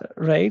 Okay.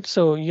 Right.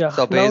 So yeah,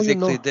 So now you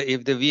know. basically,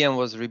 if the VM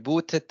was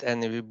rebooted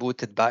and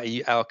rebooted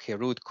by, okay,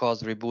 root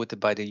cause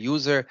rebooted by the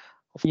user,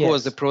 of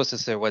course the Yes.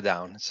 processor went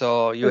down.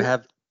 So you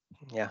have,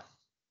 yeah.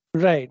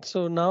 Right.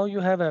 So now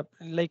you have a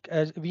like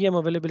as VM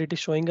availability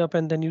showing up,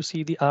 and then you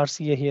see the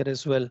RCA here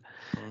as well.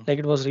 Mm. Like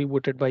it was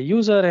rebooted by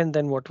user, and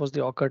then what was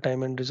the occur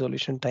time and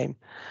resolution time.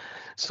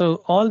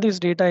 So all this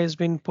data has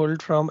been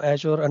pulled from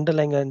Azure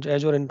underlying and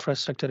Azure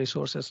infrastructure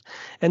resources.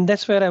 And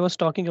that's where I was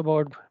talking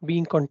about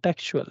being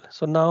contextual.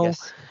 So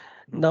Yes.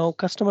 now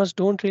customers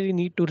don't really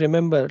need to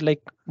remember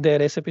like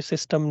their SAP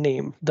system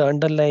name, the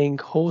underlying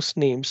host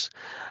names.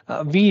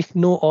 We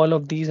know all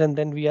of these, and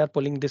then we are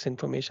pulling this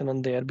information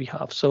on their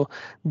behalf. So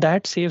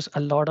that saves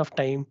a lot of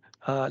time.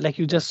 Like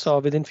you just Yes. saw,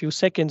 within few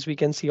seconds, we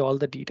can see all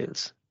the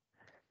details.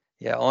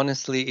 Yeah,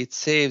 honestly, it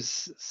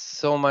saves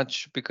so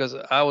much because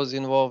I was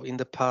involved in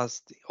the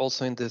past,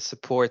 also in the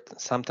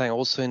support, sometimes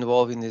also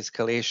involved in the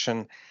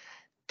escalation.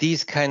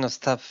 These kind of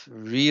stuff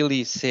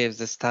really saves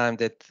this time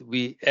that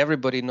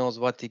everybody knows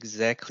what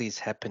exactly is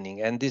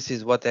happening. And this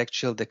is what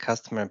actually the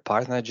customer and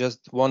partner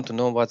just want to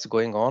know what's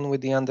going on with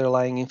the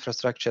underlying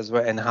infrastructure as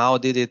well, and how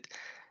did it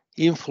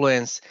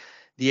influence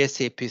the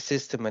SAP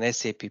system and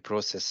SAP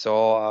process.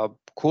 So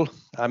cool.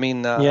 I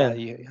mean, Yeah.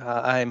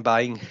 I'm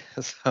buying.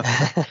 So,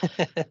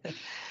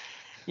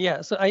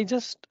 Yeah, so I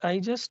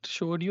just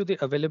showed you the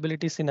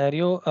availability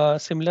scenario.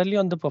 Similarly,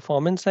 on the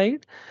performance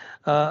side,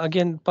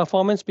 again,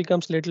 performance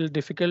becomes little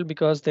difficult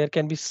because there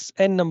can be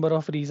n number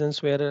of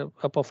reasons where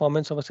a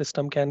performance of a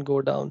system can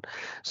go down.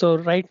 So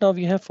right now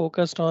we have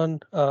focused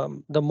on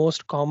the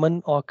most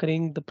common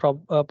occurring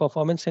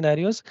performance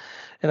scenarios,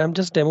 and I'm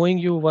just demoing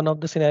you one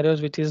of the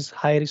scenarios which is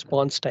high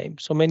response time.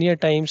 So many a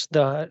times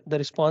the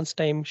response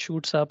time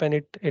shoots up and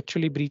it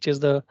actually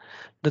breaches the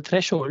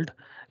threshold,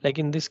 like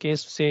in this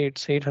case say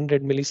it's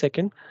 800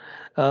 millisecond.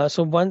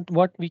 So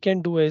what we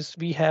can do is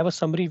we have a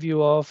summary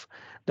view of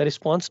the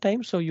response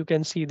time, so you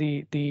can see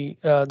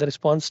the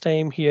response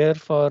time here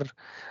for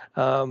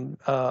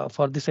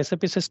this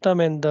SAP system,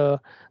 and the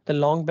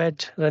long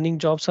batch running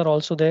jobs are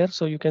also there,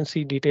 so you can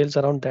see details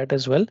around that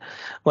as well.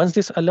 Once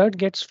this alert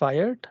gets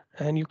fired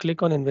and you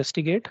click on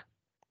investigate,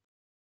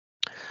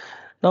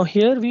 now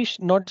here we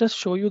not just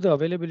show you the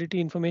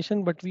availability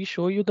information, but we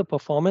show you the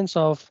performance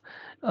of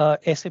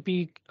SAP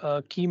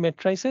key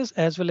matrices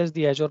as well as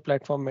the Azure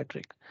platform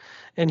metric.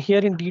 And here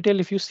in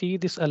detail, if you see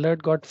this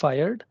alert got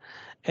fired,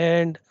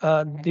 and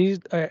at this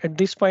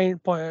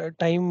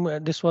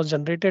time this was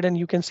generated, and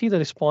you can see the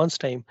response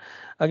time.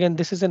 Again,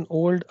 this is an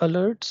old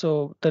alert,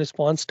 so the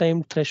response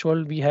time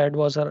threshold we had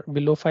was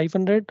below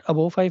 500,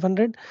 above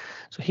 500.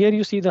 So here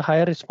you see the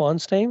higher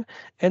response time,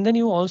 and then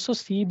you also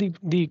see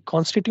the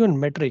constituent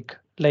metric,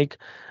 like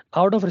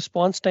out of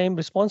response time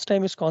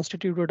is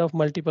constituted of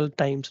multiple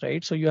times,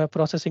 right? So you have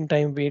processing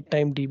time, wait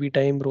time, DB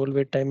time, roll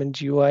wait time, and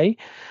GUI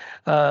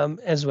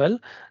as well.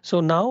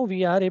 So now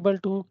we are able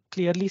to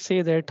clearly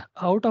say that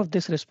out of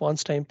this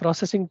response time,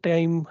 processing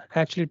time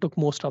actually took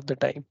most of the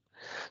time.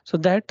 So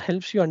that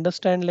helps you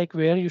understand like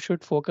where you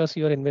should focus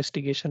your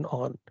investigation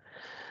on.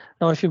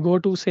 Now, if you go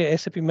to say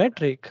SAP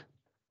metric,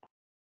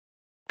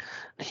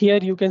 here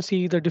you can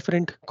see the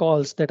different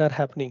calls that are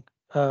happening,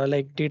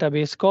 like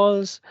database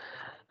calls,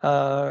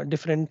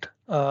 different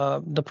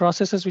the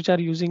processes which are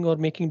using or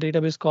making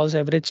database calls,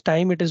 average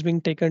time it is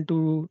being taken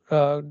to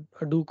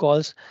do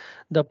calls,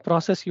 the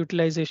process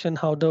utilization,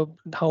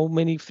 how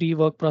many free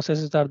work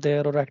processes are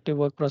there or active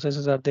work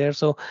processes are there.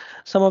 So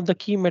some of the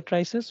key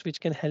matrices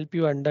which can help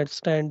you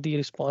understand the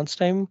response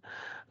time.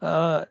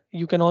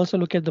 You can also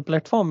look at the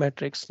platform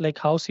metrics, like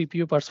how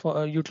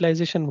CPU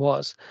utilization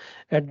was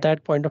at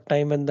that point of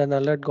time, and then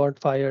alert got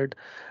fired,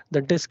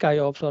 the disk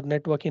IOPS or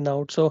networking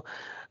out. So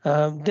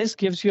this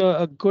gives you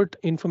a good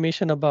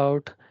information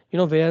about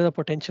where the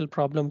potential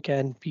problem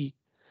can be.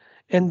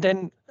 And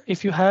then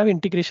if you have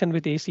integration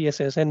with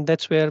ACSS, and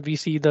that's where we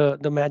see the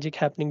magic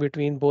happening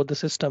between both the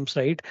systems,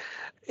 right?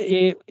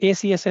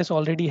 ACSS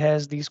already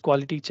has these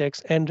quality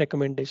checks and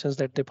recommendations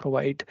that they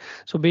provide.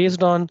 So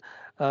based on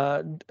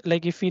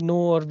like if we know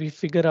or we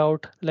figure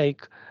out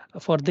like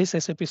for this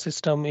SAP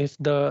system, if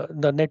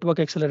the network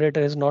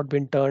accelerator has not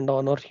been turned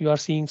on, or you are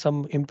seeing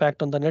some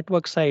impact on the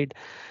network side,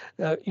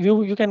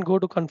 you can go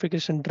to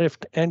configuration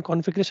drift, and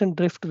configuration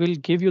drift will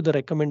give you the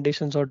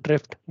recommendations or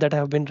drift that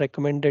have been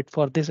recommended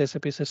for this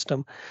SAP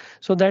system,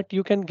 so that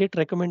you can get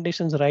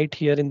recommendations right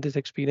here in this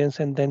experience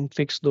and then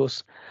fix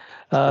those.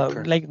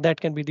 super. Like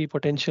that can be the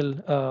potential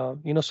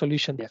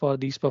solution Yeah. for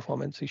these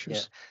performance Yeah.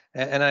 issues.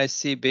 And I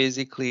see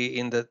basically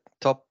in the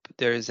top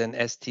there is an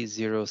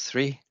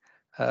ST03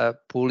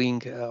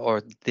 pulling,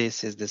 or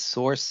this is the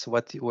source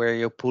where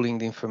you're pulling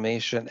the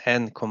information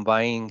and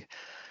combining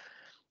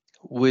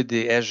with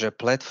the Azure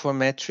platform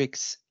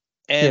metrics.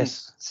 and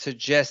Yes.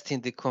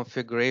 suggesting the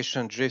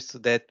configuration drifts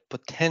that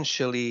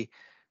potentially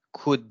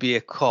could be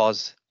a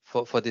cause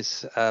for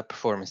this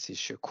performance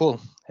issue. Cool.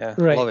 Yeah,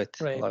 Right. love it.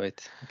 Right. Love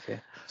it. Okay.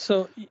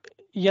 So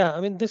yeah,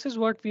 I mean, this is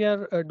what we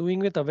are doing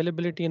with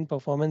availability and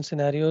performance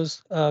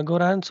scenarios,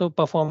 Goran. So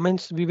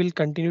performance, we will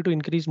continue to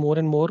increase more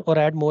and more or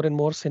add more and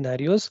more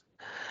scenarios.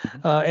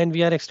 Mhm. And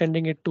we are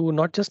extending it to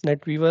not just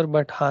NetWeaver,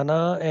 but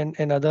HANA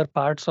and other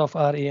parts of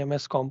our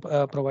AMS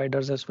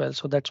providers as well.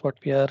 So that's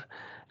what we are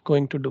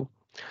going to do.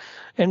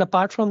 And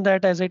apart from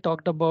that, as I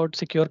talked about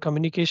secure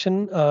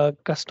communication,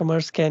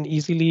 customers can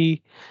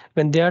easily,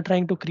 when they are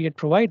trying to create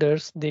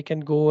providers, they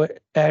can go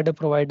add a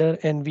provider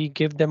and we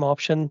give them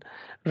option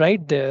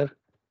right there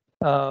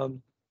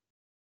um,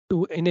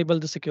 to enable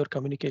the secure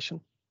communication.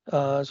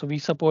 So we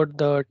support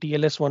the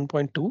TLS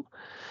 1.2,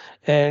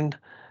 and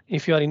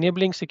if you are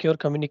enabling secure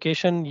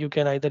communication, you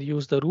can either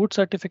use the root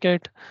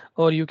certificate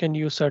or you can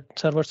use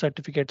server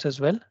certificates as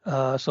well.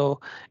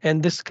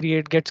 And this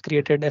gets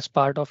created as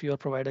part of your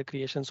provider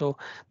creation. So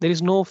there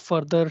is no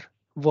further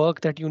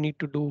work that you need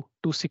to do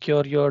to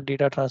secure your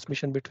data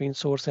transmission between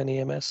source and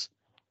AMS.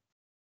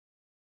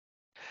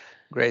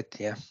 Great.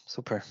 Yeah.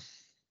 Super.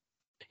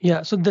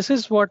 Yeah, so this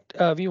is what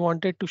we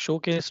wanted to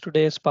showcase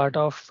today as part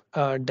of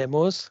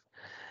demos,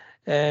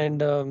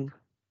 and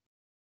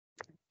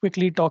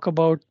quickly talk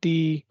about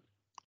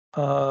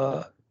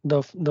uh,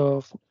 the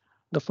the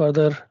the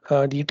further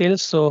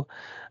details. So,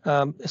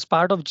 as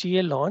part of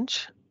GA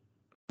launch,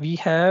 we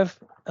have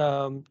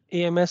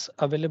AMS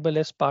available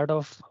as part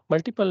of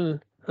multiple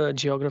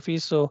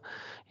geographies. So,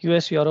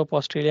 US, Europe,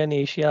 Australia, and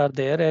Asia are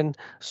there, and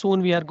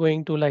soon we are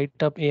going to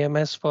light up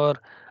AMS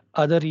for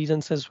other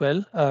regions as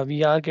well.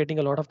 We are getting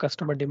a lot of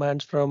customer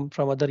demands from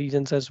other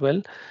regions as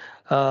well,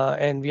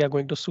 and we are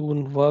going to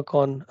soon work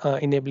on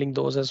enabling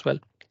those as well.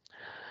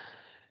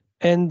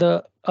 And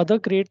the other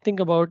great thing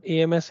about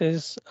AMS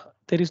is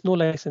there is no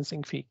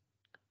licensing fee.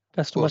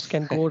 Cool. Customers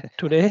can go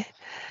today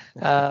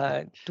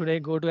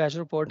go to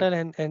Azure portal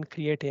and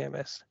create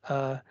AMS.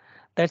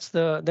 That's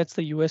the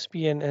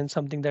USP and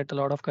something that a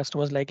lot of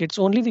customers like. It's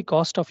only the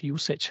cost of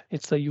usage.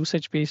 It's the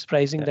usage based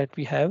pricing Yeah. that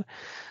we have.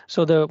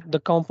 So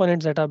the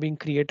components that are being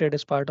created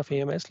as part of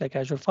AMS, like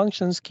Azure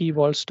Functions, Key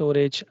Vault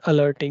Storage,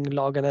 alerting,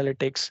 log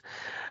analytics,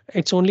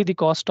 it's only the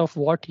cost of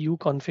what you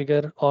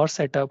configure or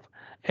set up,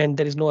 and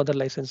there is no other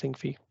licensing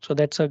fee. So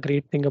that's a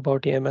great thing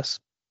about AMS.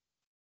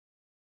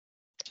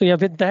 So yeah,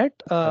 with that,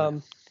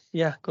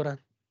 yeah, Goran.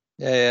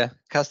 Yeah. Yeah.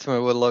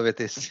 Customer will love it.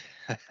 This.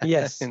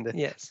 Yes, In the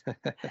yes,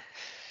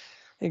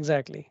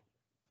 exactly.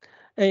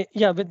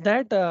 Yeah, with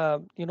that,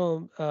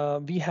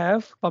 we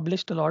have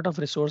published a lot of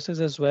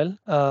resources as well.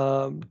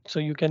 So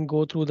you can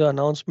go through the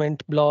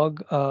announcement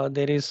blog.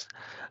 There is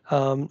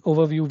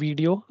overview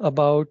video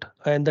about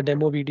and the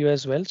demo video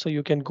as well. So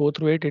you can go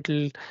through it.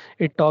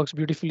 It talks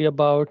beautifully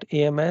about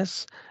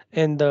AMS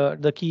and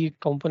the key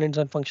components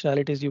and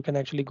functionalities. You can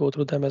actually go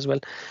through them as well.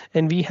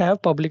 And we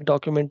have public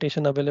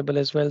documentation available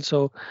as well.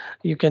 So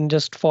you can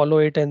just follow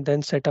it and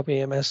then set up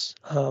AMS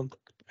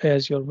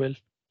as your will.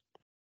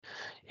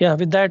 Yeah,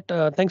 with that,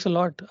 thanks a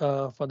lot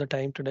for the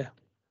time today.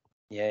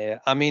 Yeah. Yeah.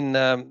 I mean,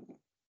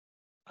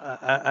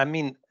 I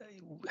mean,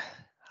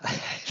 I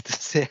have to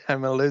say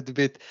I'm a little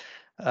bit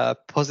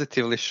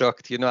positively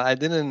shocked.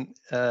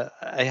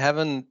 I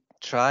haven't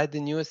tried the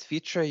newest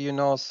feature.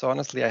 So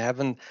honestly, I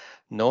haven't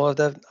know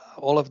of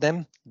all of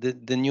them,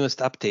 the newest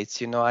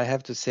updates. I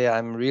have to say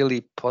I'm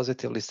really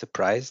positively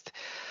surprised.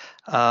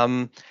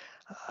 I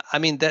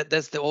mean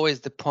that's always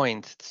the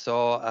point.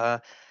 So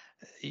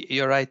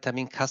you're right. I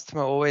mean,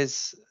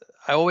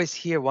 I always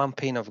hear one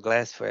pane of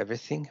glass for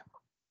everything.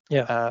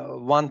 Yeah.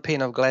 One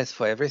pane of glass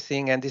for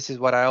everything, and this is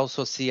what I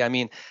also see. I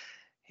mean,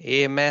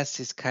 AMS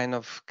is kind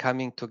of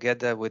coming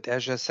together with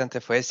Azure Center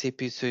for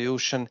SAP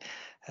Solution,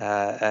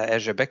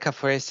 Azure Backup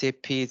for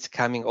SAP. It's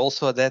coming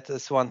also, that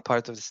is one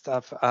part of the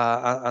stuff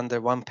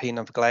under one pane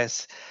of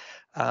glass.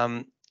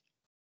 Um,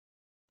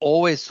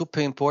 Always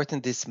super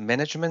important, this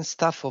management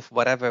stuff of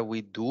whatever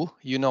we do,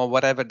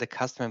 whatever the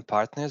customer and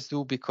partners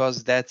do,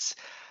 because that's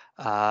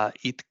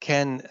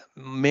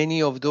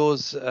many of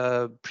those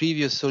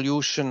previous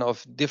solution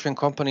of different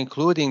company,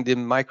 including the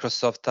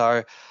Microsoft,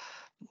 are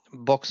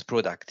box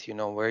product,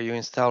 where you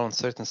install on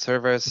certain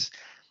servers,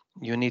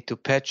 you need to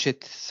patch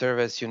it,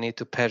 service, you need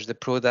to patch the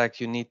product,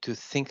 you need to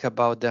think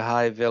about the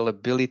high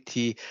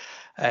availability,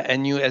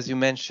 and as you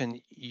mentioned,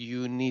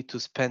 you need to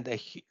spend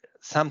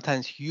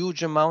sometimes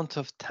huge amount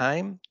of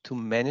time to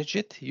manage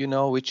it,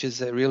 which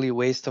is a really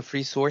waste of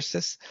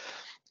resources.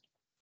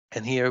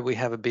 And here we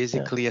have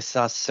basically a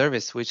SaaS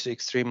service, which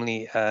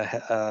extremely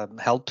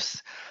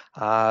helps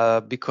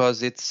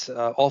because it's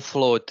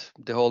offload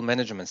the whole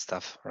management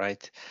stuff,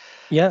 right?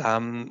 Yeah.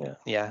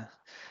 Yeah.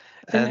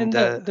 And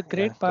the Yeah,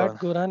 great go part, on.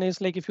 Goran, is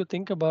like if you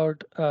think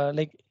about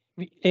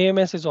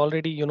AMS is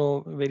already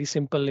very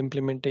simple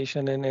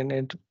implementation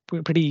and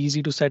pretty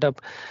easy to set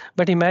up.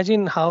 But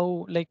imagine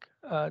how like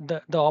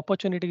the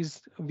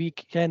opportunities we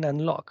can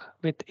unlock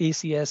with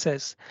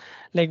ACSS,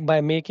 like by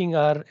making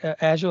our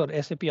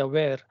Azure SAP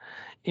aware.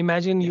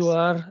 Imagine you Yes.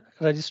 are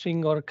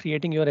registering or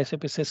creating your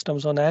SAP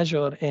systems on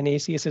Azure and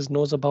ACSS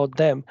knows about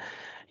them.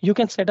 You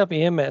can set up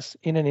AMS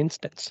in an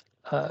instance,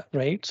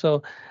 right?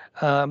 So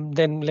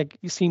then like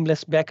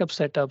seamless backup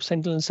setup,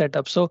 Sentinel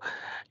setup. So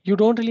you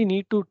don't really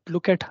need to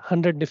look at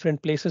 100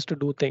 different places to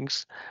do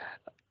things.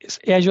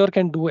 Azure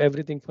can do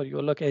everything for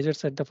you, like Azure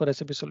Center for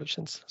SAP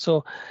Solutions.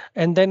 So,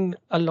 and then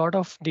a lot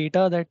of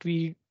data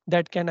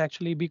that can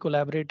actually be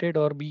collaborated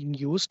or being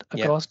used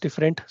Yeah. across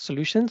different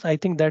solutions. I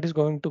think that is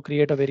going to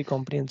create a very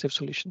comprehensive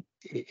solution.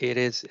 It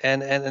is,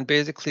 and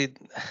basically,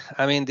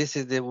 I mean, this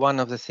is the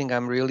one of the thing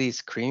I'm really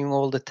screaming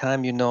all the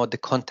time. The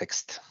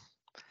context.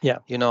 Yeah.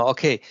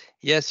 Okay,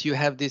 yes, you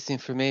have this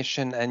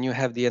information, and you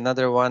have the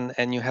another one,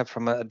 and you have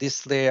from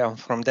this layer and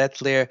from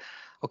that layer.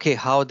 Okay,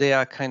 how they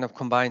are kind of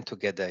combined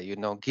together.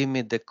 Give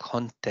me the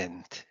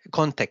context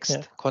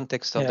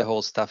of the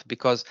whole stuff,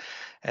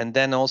 and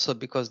then also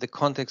because the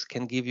context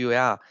can give you,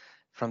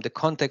 from the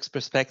context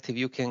perspective,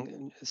 you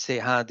can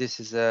say, this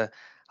is a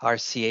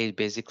RCA,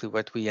 basically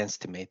what we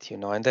estimate,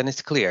 and then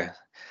it's clear.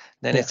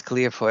 Then it's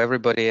clear for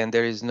everybody, and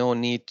there is no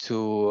need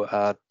to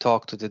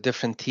talk to the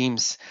different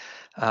teams.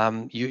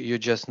 You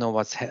just know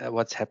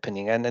what's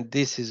happening, and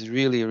this is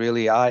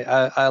really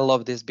I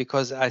love this,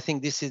 because I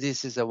think this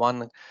is a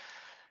one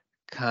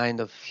kind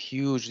of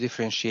huge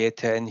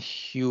differentiator and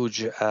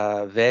huge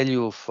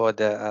value for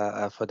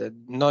the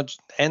not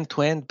end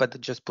to end, but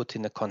just put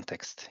in the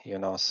context.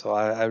 So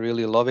I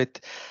really love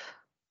it.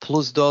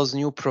 Plus those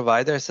new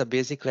providers are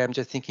basically, I'm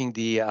just thinking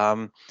the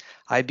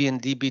IBM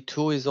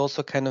DB2 is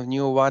also kind of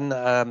new one.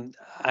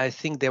 I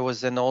think there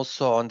was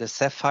also on the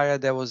Sapphire,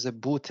 there was a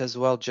boot as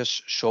well,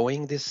 just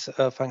showing this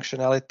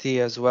functionality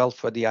as well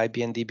for the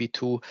IBM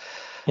DB2.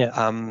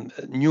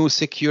 New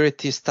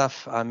security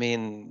stuff. I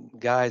mean,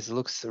 guys,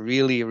 looks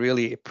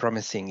really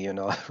promising,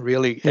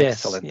 really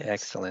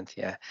excellent.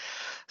 Yeah.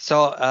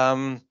 So,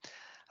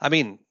 I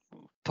mean,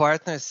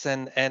 partners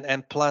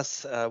and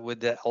plus with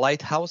the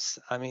Lighthouse,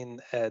 I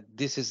mean,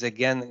 this is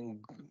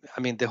again,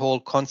 I mean, the whole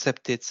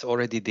concept, it's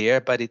already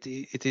there, but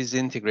it is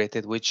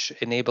integrated, which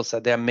enables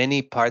there are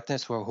many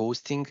partners who are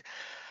hosting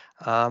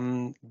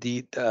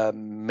the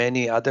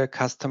many other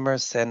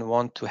customers and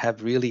want to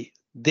have really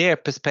their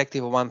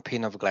perspective of one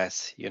pane of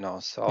glass,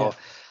 so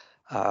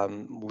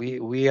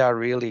we are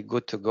really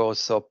good to go.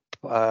 So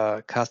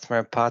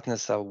customer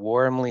partners are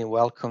warmly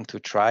welcome to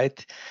try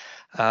it.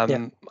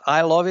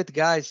 I love it,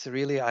 guys.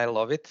 Really, I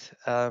love it.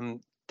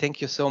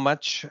 Thank you so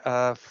much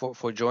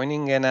for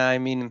joining. And I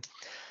mean,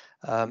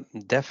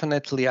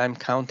 definitely, I'm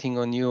counting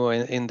on you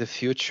in the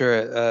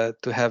future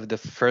to have the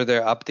further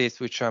updates,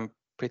 which I'm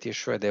pretty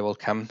sure they will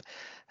come,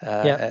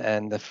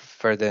 and the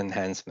further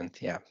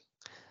enhancement.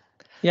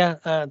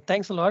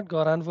 Thanks a lot,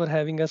 Goran, for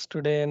having us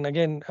today. And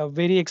again,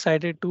 very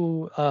excited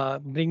to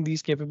bring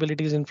these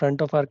capabilities in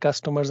front of our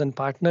customers and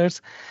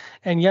partners.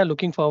 And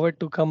looking forward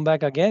to come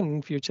back again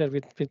in future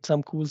with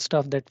some cool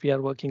stuff that we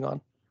are working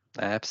on.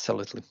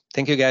 Absolutely.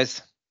 Thank you,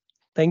 guys.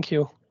 Thank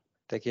you.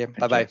 Take care.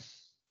 Bye-bye.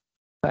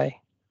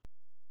 Bye.